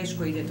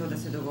 Teško ide to da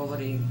se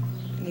dogovori,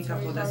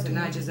 nikako da se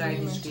nađe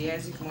zajednički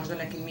jezik, možda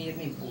nekim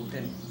mirnim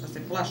putem. Da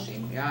se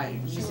plašim,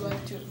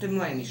 to je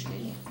moje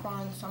mišljenje.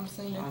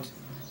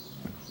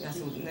 Ja se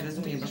ne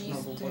razumijem baš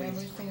mnogo u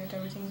politiku.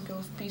 Everything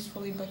goes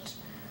peacefully, but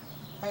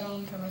I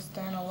don't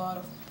understand a lot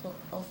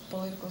of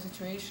political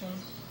situation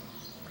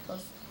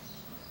because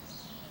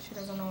she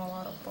doesn't know a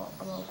lot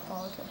about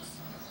politics.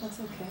 That's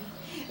okay.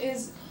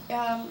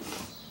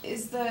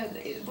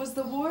 Was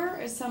the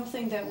war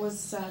something that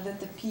was that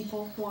the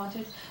people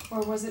wanted, or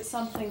was it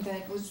something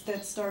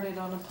that started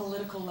on a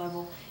political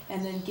level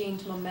and then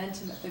gained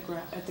momentum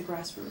at the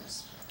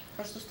grassroots?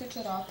 Pa što se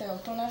tiče rata, je li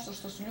to nešto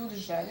što su ljudi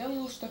željeli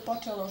ili što je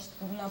počelo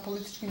na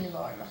političkim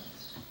nivoima?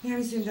 Ja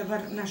mislim da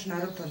bar naš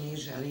narod to nije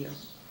želio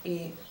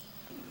i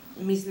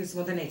mislili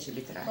smo da neće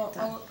biti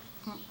rata.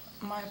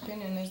 My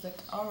opinion is that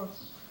our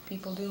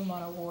people didn't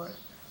want a war,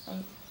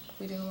 and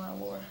we didn't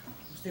want a war.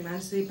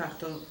 Muslimani su ipak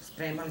to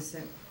spremali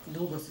se,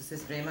 dugo su se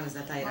spremali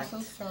za taj rat.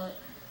 Muslims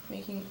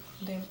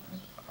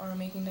are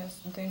making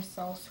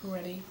themselves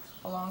ready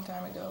a long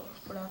time ago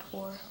for that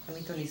war. A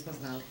mi to nismo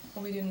znali.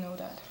 We didn't know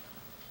that.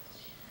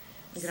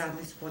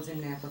 Gradili su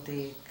podzemne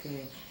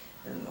apoteke,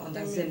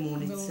 onda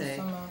zemunice.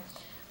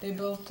 They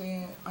built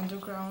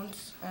undergrounds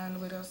and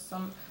with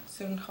some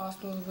certain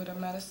hospitals with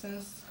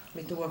medicines.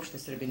 Mi to uopšte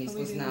Srbi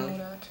nismo znali.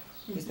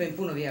 Mi smo im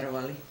puno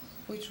vjerovali.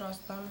 We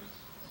trust them.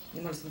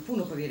 Imali smo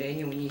puno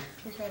povjerenja u njih.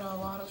 We had a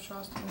lot of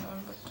trust in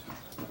them, but...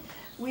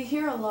 We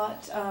hear a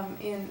lot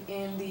in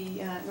the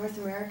North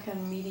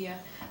American media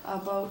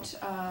about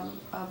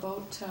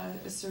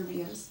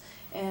Serbians,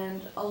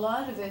 and a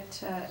lot of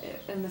it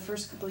in the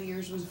first couple of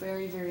years was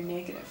very, very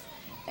negative.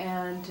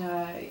 And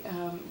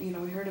you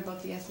know, we heard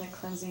about the ethnic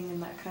cleansing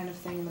and that kind of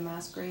thing, and the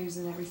mass graves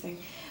and everything.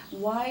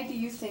 Why do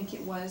you think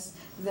it was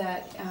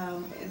that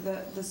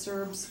the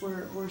Serbs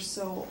were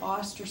so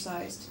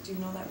ostracized? Do you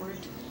know that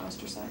word,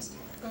 ostracized?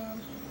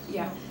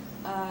 Yeah,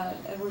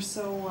 were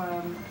so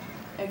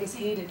I guess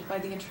hated by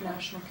the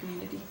international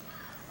community.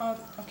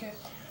 Okay.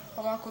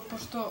 Ovako,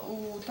 pošto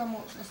u tamo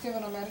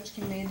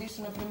sjevernoamerički mediji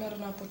su, na primjer,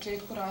 na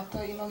početku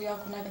rata imali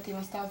jako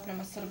negativan stav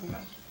prema Srbima.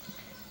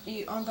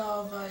 I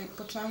onda,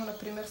 po čemu, na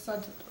primjer,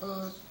 sad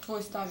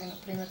tvoj stav je, na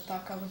primjer,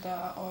 takav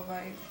da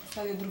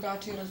sad je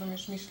drugačije,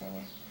 razumiješ,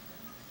 mišljenje?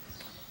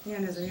 Ja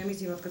ne znam, ja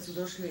mislim od kad su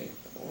došli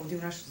ovdje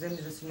u našu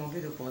zemlju da su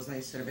mogli da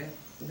upoznaju Srbe,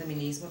 da mi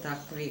nismo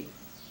takvi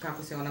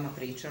kako se o nama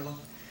pričalo,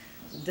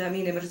 da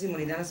mi ne mrzimo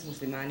ni danas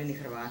muslimane ni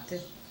Hrvate,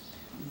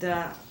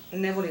 da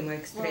ne volimo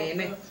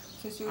ekstreme,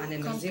 a ne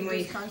mrzimo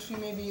ih.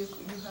 Maybe you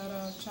had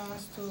a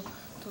chance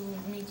to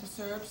meet the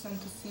Serbs and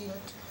to see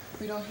that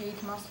we don't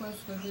hate Muslims,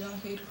 that we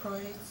don't hate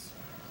Croats.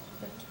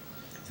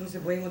 Samo se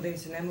bojimo da im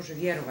se ne može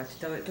vjerovati,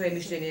 to je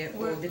mišljenje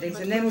ovdje, da im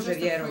se ne može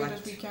vjerovati.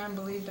 But we're just afraid that we can't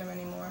believe them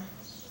anymore.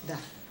 Da.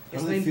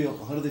 How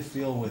do they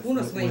feel with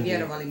puno smo im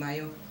vjerovali,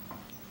 Maju.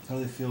 How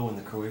do they feel when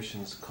the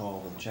Croatians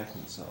call them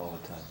Czechs all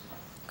the time?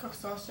 Kako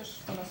se osjećaš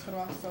što nas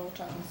Hrvati zovu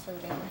Četnici sve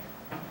vrijeme?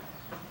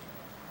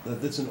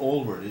 That's an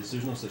old word.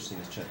 There's no such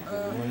thing as Czech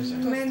anymore, is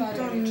there? Meni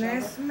to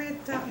ne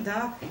smeta,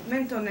 da,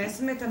 meni to ne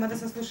smeta, mada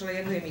sam slušala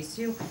jednu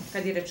emisiju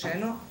kad je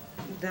rečeno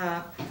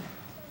da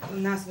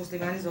nas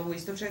muslimani zovu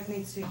isto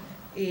Četnici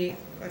i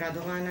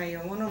Radovana i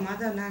ono,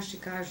 mada naši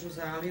kažu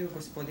za Aliju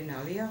gospodin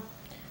Alija.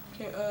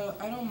 Okay,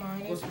 I don't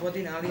mind it.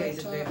 Gospodin Alija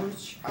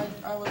Izetbegović.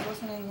 I was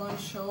listening one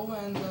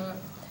show and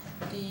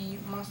the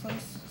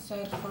Muslims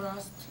said for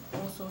us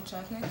also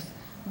Chetniks,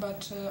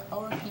 but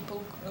our people,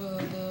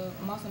 the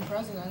Muslim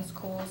president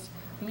calls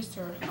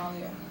Mr.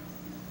 Alija.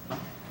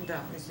 Da,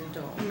 mislim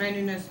to.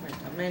 Meni ne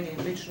smeta, meni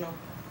lično,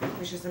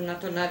 više sam na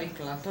to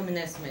navikla, to mi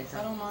ne smeta.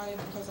 I don't mind it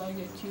because I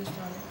get used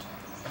on it.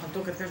 A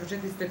to kad kažu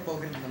Četnici, to je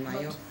pogrebno,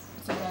 Majo.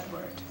 It's a bad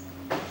word.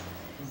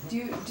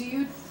 Do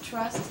you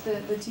trust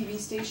the TV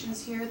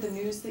stations here, the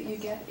news that you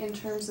get in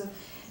terms of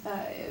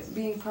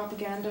being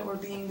propaganda or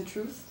being the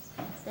truth?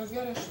 Jel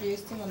vjeruješ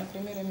vijestima, na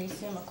primjer,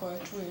 emisijama koje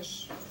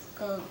čuješ,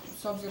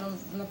 s obzirom,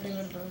 na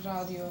primjer,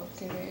 radio,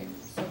 TV,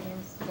 s obzirom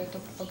da je to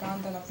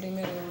propaganda, na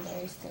primjer, ili da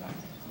je istina?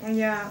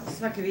 Ja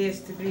svake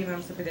vijesti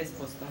primam sa 50%.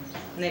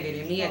 Ne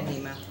vjerujem ni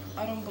jednima. I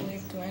don't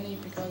believe to any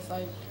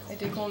because I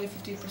take only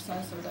 50%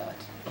 of that.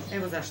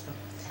 Evo zašto.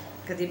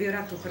 Kad je bio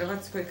rat u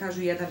Hrvatskoj,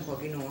 kažu jedan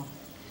poginuo.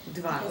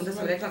 Dva. Onda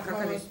sam rekla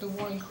kakav je...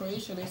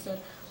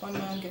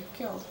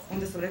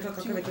 Onda sam rekla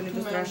kakav je to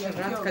nije strašan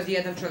rat kad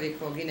jedan čovjek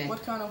pogine.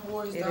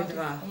 Ili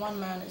dva.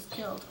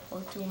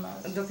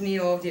 Dok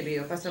nije ovdje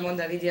bio, pa sam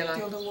onda vidjela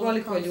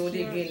koliko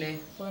ljudi gine.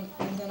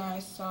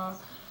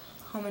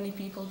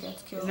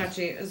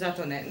 Znači,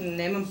 zato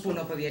nemam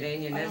puno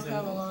povjerenje, ne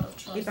znam.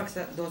 Ipak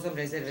sa dozom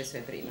rezerve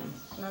sve primam.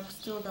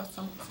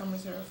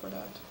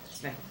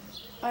 Sve.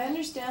 I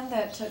understand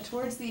that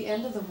towards the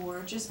end of the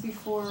war, just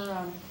before,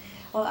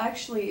 well,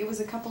 actually, it was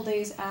a couple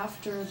days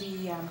after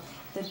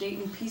the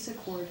Dayton Peace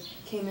Accord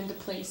came into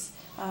place.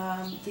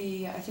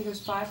 I think it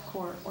was 5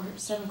 Corps or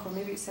 7 Corps,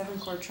 maybe 7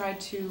 Corps, tried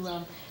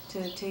to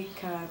take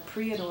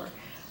Preijdor,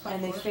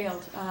 and they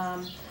failed.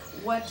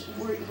 What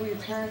were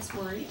your parents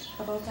worried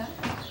about that?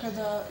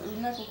 Kada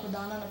nekoliko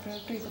dana, na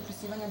primjer, prije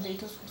potpisivanja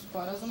Daytonskog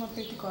sporazuma,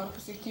 5.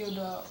 korpus je htio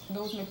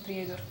da uzme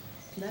Preijdor.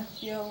 Da?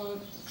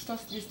 Što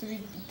ste vi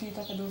ti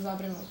tada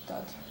zabrinuti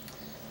tad?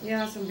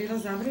 Ja sam bila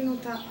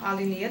zabrinuta,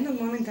 ali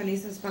nijednog momenta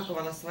nisam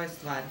spakovala svoje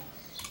stvari.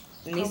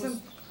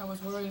 Nisam... I was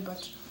worried, but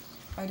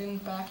I didn't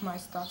pack my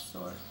stuff,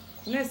 so...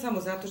 Ne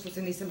samo zato što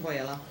se nisam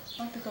bojala.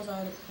 Not because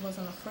I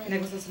wasn't afraid.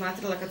 Nego sam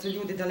smatrala kad su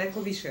ljudi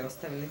daleko više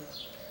ostavili.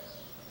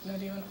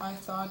 Not even I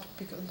thought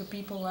because the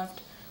people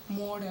left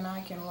more than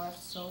I can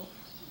left, so...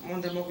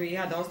 Onda mogu i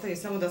ja da ostavim,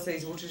 samo da se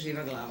izvuče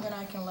živa glava.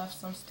 Then I can left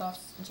some stuff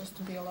just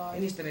to be alive.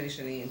 I ništa me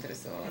više nije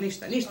interesovalo.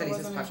 Ništa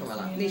nisam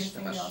spakovala.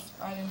 Ništa baš. I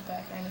didn't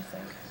pack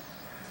anything.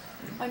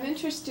 I'm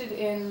interested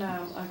in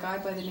a guy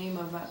by the name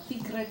of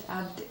Fikret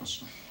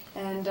Abdic,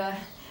 and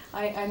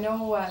I know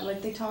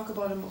like they talk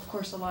about him, of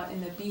course, a lot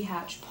in the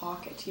Bihać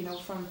pocket. You know,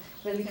 from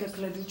Velika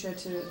Kladuća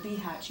to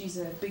Bihać, he's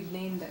a big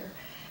name there.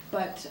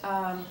 But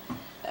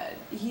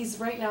he's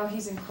right now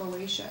in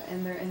Croatia,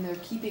 and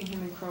they're keeping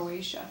him in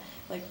Croatia,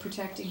 like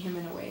protecting him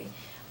in a way.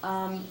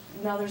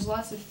 Now there's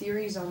lots of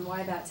theories on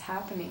why that's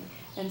happening,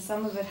 and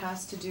some of it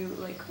has to do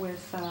like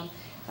with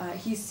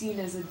he's seen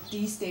as a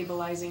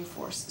destabilizing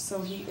force.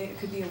 So it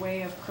could be a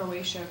way of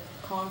Croatia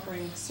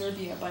conquering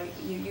Serbia by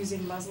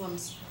using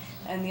Muslims.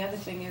 And the other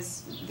thing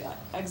is the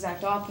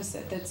exact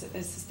opposite. That's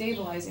a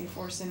stabilizing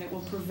force, and it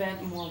will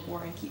prevent more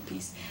war and keep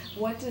peace.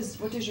 What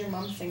does your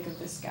mom think of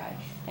this guy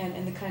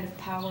and the kind of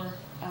power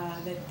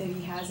that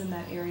he has in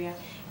that area,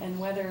 and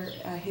whether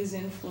his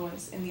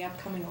influence in the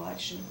upcoming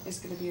election is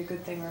going to be a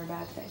good thing or a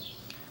bad thing.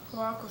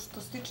 Ovako,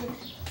 što se tiče,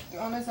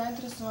 ona je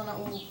zainteresovana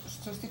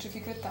što se tiče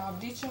Fikreta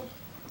Abdića,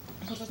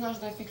 pošto znaš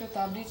da je Fikret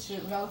Abdić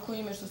veliko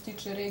ime što se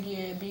tiče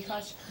regije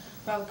Bihać,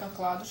 Velika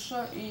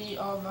Kladuša i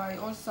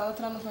on se sada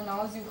trenutno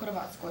nalazi u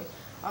Hrvatskoj.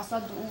 A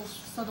sad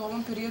u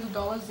ovom periodu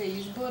dolaze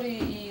izbori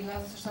i ne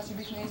zna se šta će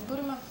biti na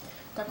izborima,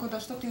 tako da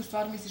što ti u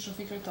stvari misliš o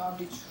Fikretu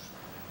Abdiću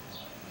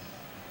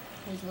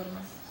na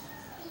izborima?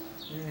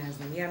 Ne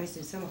znam, ja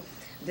mislim samo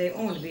da je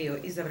on bio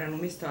izabran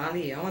umjesto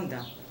Alije,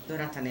 onda do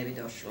rata ne bi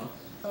došlo.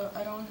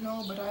 I don't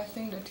know, but I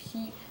think that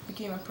he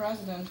became a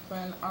president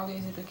when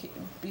Ali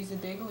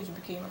Izetbegović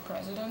became a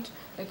president,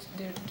 that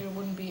there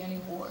wouldn't be any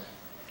war.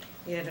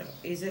 Jer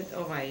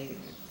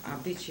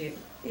Abdić je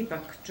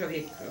ipak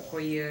čovjek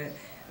koji je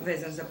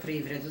vezan za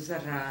privredu, za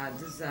rad,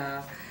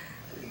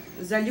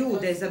 za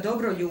ljude, za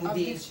dobro ljudi.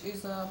 Abdić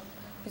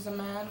is a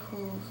man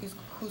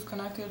who's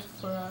connected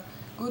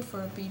good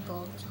for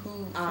people,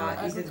 for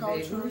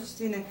agriculture.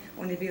 Sine,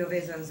 on je bio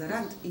vezan za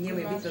rat i njemu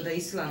je bitno da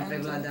islam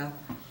prevlada.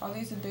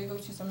 Ali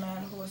Izetbegović is a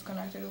man who was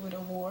connected with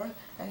a war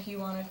and he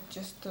wanted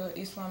just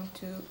Islam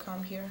to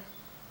come here.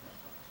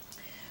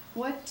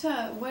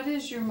 What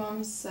is your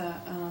mom's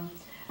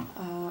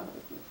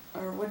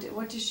or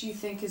what does she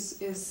think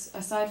is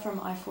aside from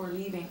IFOR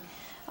leaving,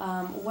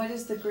 what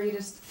is the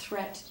greatest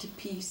threat to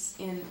peace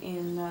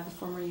in the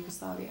former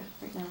Yugoslavia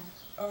right now?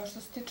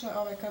 Što se tiče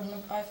kad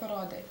IFOR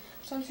ode,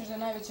 što misliš da je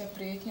najveća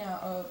prijetnja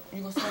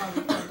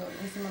Jugoslaviji,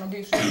 mislim ono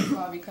bivšoj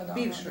Jugoslaviji kada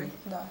ona... Bivšoj?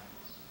 Da.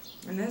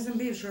 Ne znam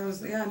bivšoj,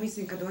 ja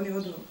mislim kad oni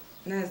odu,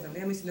 ne znam,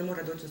 ja mislim da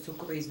mora doći do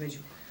sukoba između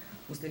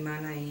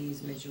muslimana i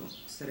između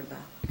Srba.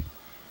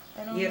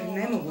 Jer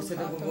ne mogu se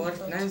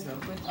dogovoriti, ne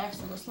znam. With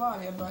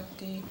ex-Yugoslavia, but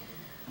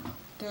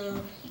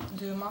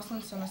the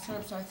Muslims and the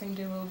Serbs, I think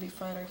they will be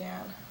fight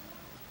again.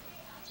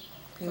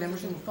 Ne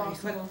možemo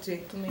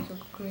prihvatiti...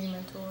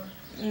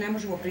 Ne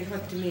možemo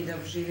prihvatiti mi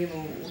da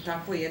živimo u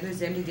takvoj jednoj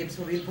zemlji gdje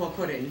bismo bili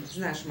pokoreni.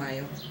 Znaš,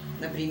 Majo,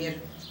 na primjer,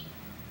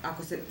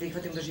 ako se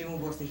prihvatimo da živimo u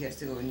Bosni i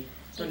Hercegovini,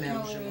 to ne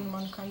možemo. We can't live in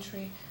one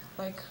country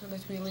like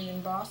that we live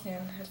in Bosnia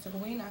and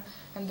Herzegovina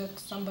and that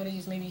somebody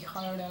is maybe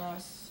higher than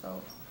us,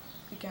 so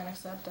we can't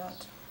accept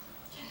that.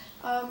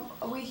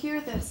 We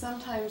hear that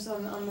sometimes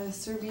on the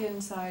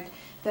Serbian side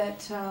that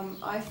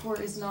IFOR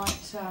is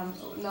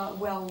not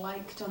well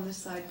liked on this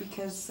side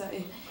because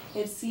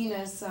it's seen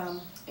as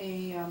an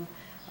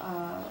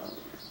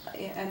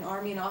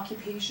army, an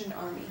occupation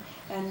army,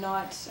 and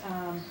not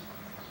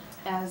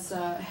as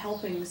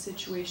helping the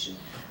situation.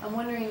 I'm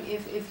wondering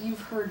if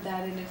you've heard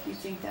that and if you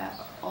think that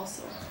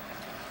also.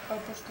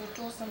 Pošto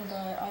čuo sam da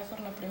je IFOR,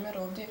 na primjer,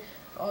 ovdje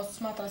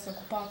smatra se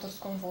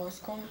okupatorskom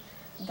vojskom,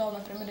 da li,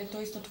 na primjer, je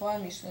to isto tvoje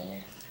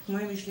mišljenje?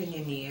 Moje mišljenje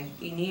nije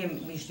i nije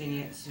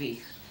mišljenje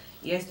svih.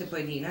 Jeste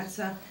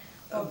pojedinaca,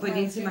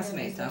 pojedincima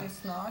smeta.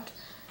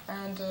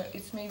 And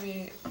it's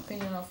maybe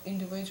opinion of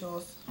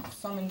individuals,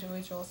 some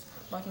individuals,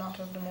 but not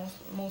of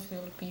mostly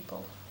of the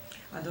people.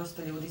 A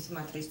dosta ljudi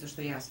smatra isto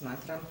što ja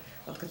smatram.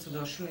 Od kad su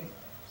došli,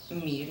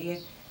 mir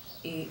je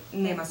i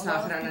nema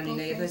sahrana ni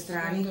na jednoj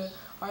strani. When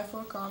the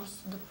IFOR comes,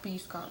 the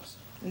peace comes.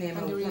 Nema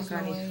and there is no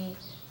uplakanih. any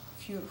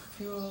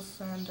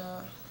fuels and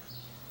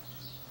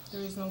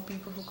there is no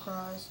people who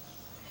cries.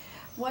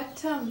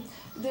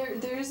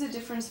 There is a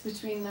difference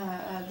between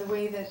the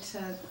way that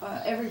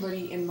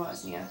everybody in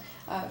Bosnia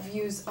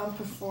views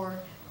UNPROFOR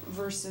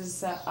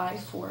versus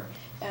IFOR.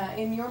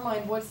 In your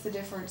mind, what's the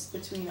difference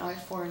between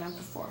IFOR and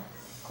UNPROFOR?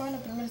 Koja je, na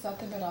primjer, za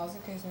tebe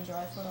razlika između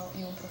IFOR-a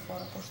i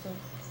UNPROFOR-a, pošto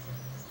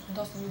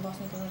dosta bi u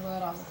Bosni gleda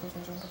razliku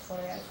između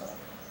UNPROFOR-a i IFOR-a?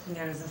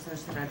 Ja ne znam sve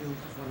što radi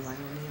UNPROFOR,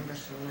 nije baš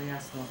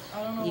jasno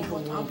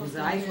njihovu ulogu.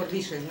 Za IFOR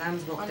više znam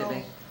zbog tebe.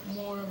 I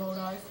know more about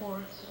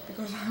IFOR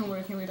because I'm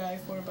working with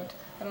IFOR, but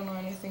I don't know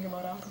anything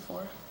about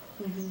UNPROFOR.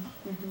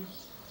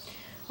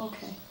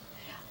 Okay.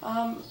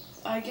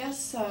 I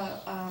guess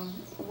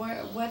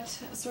what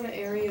sort of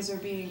areas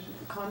are being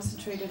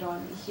concentrated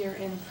on here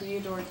in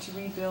Preijdor to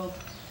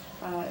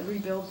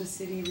rebuild the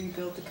city,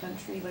 rebuild the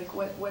country? Like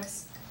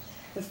what's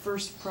the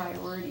first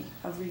priority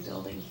of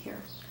rebuilding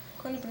here?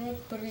 Koji je, na primjer,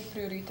 prvi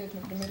prioritet,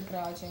 na primjer,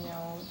 građenja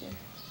ovdje?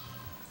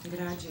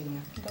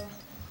 Građenja? Da.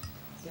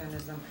 Ja ne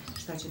znam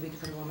šta će biti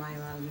prvo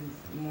Maju, ali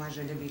moja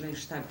želja bila i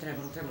šta bi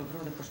trebalo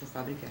prvo da počnu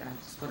fabrike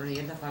raditi. Skoro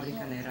nijedna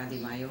fabrika ne radi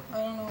Maju. I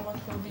don't know what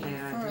will be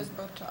first,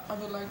 but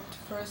I would like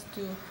first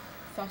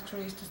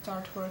factories to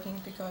start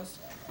working because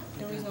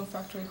there is no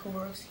factory who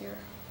works here.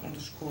 Onda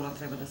škola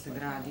treba da se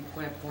gradi,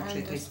 koja je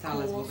početa i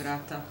stala zbog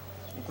rata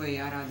u kojoj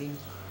ja radim.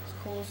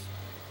 Schools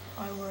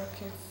I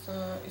work,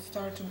 it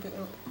started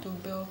to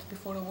build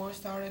before the war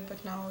started,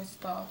 but now it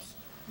stops.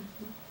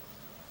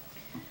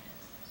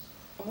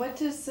 What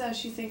does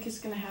she think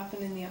is going to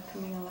happen in the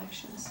upcoming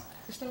elections?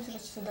 Što misliš da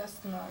će se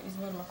desiti na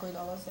izborima koji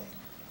dolaze?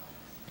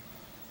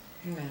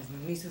 Ne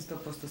znam, nisam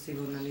 100%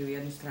 sigurna ni u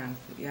jednu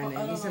stranku. Ja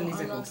nisam ni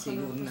za kog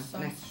sigurna.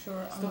 Ne,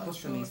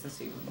 100% nisam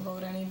sigurna.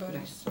 About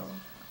anybody, so...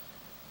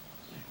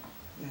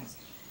 Ne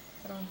znam.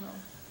 I don't know.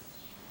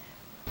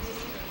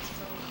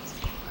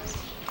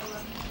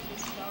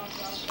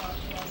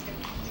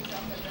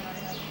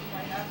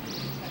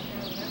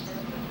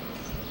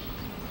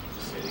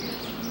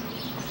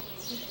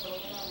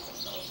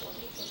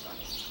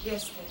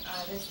 Jeste,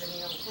 a već da mi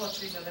imamo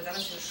ploč, vidim da je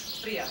danas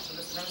još prijatno,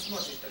 da se danas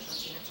može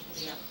izdržati, inače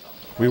bude jako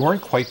dobro. We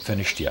weren't quite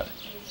finished yet.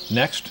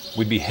 Next,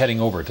 we'd be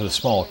heading over to the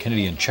small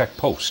Canadian check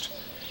post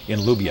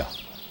in Lubia.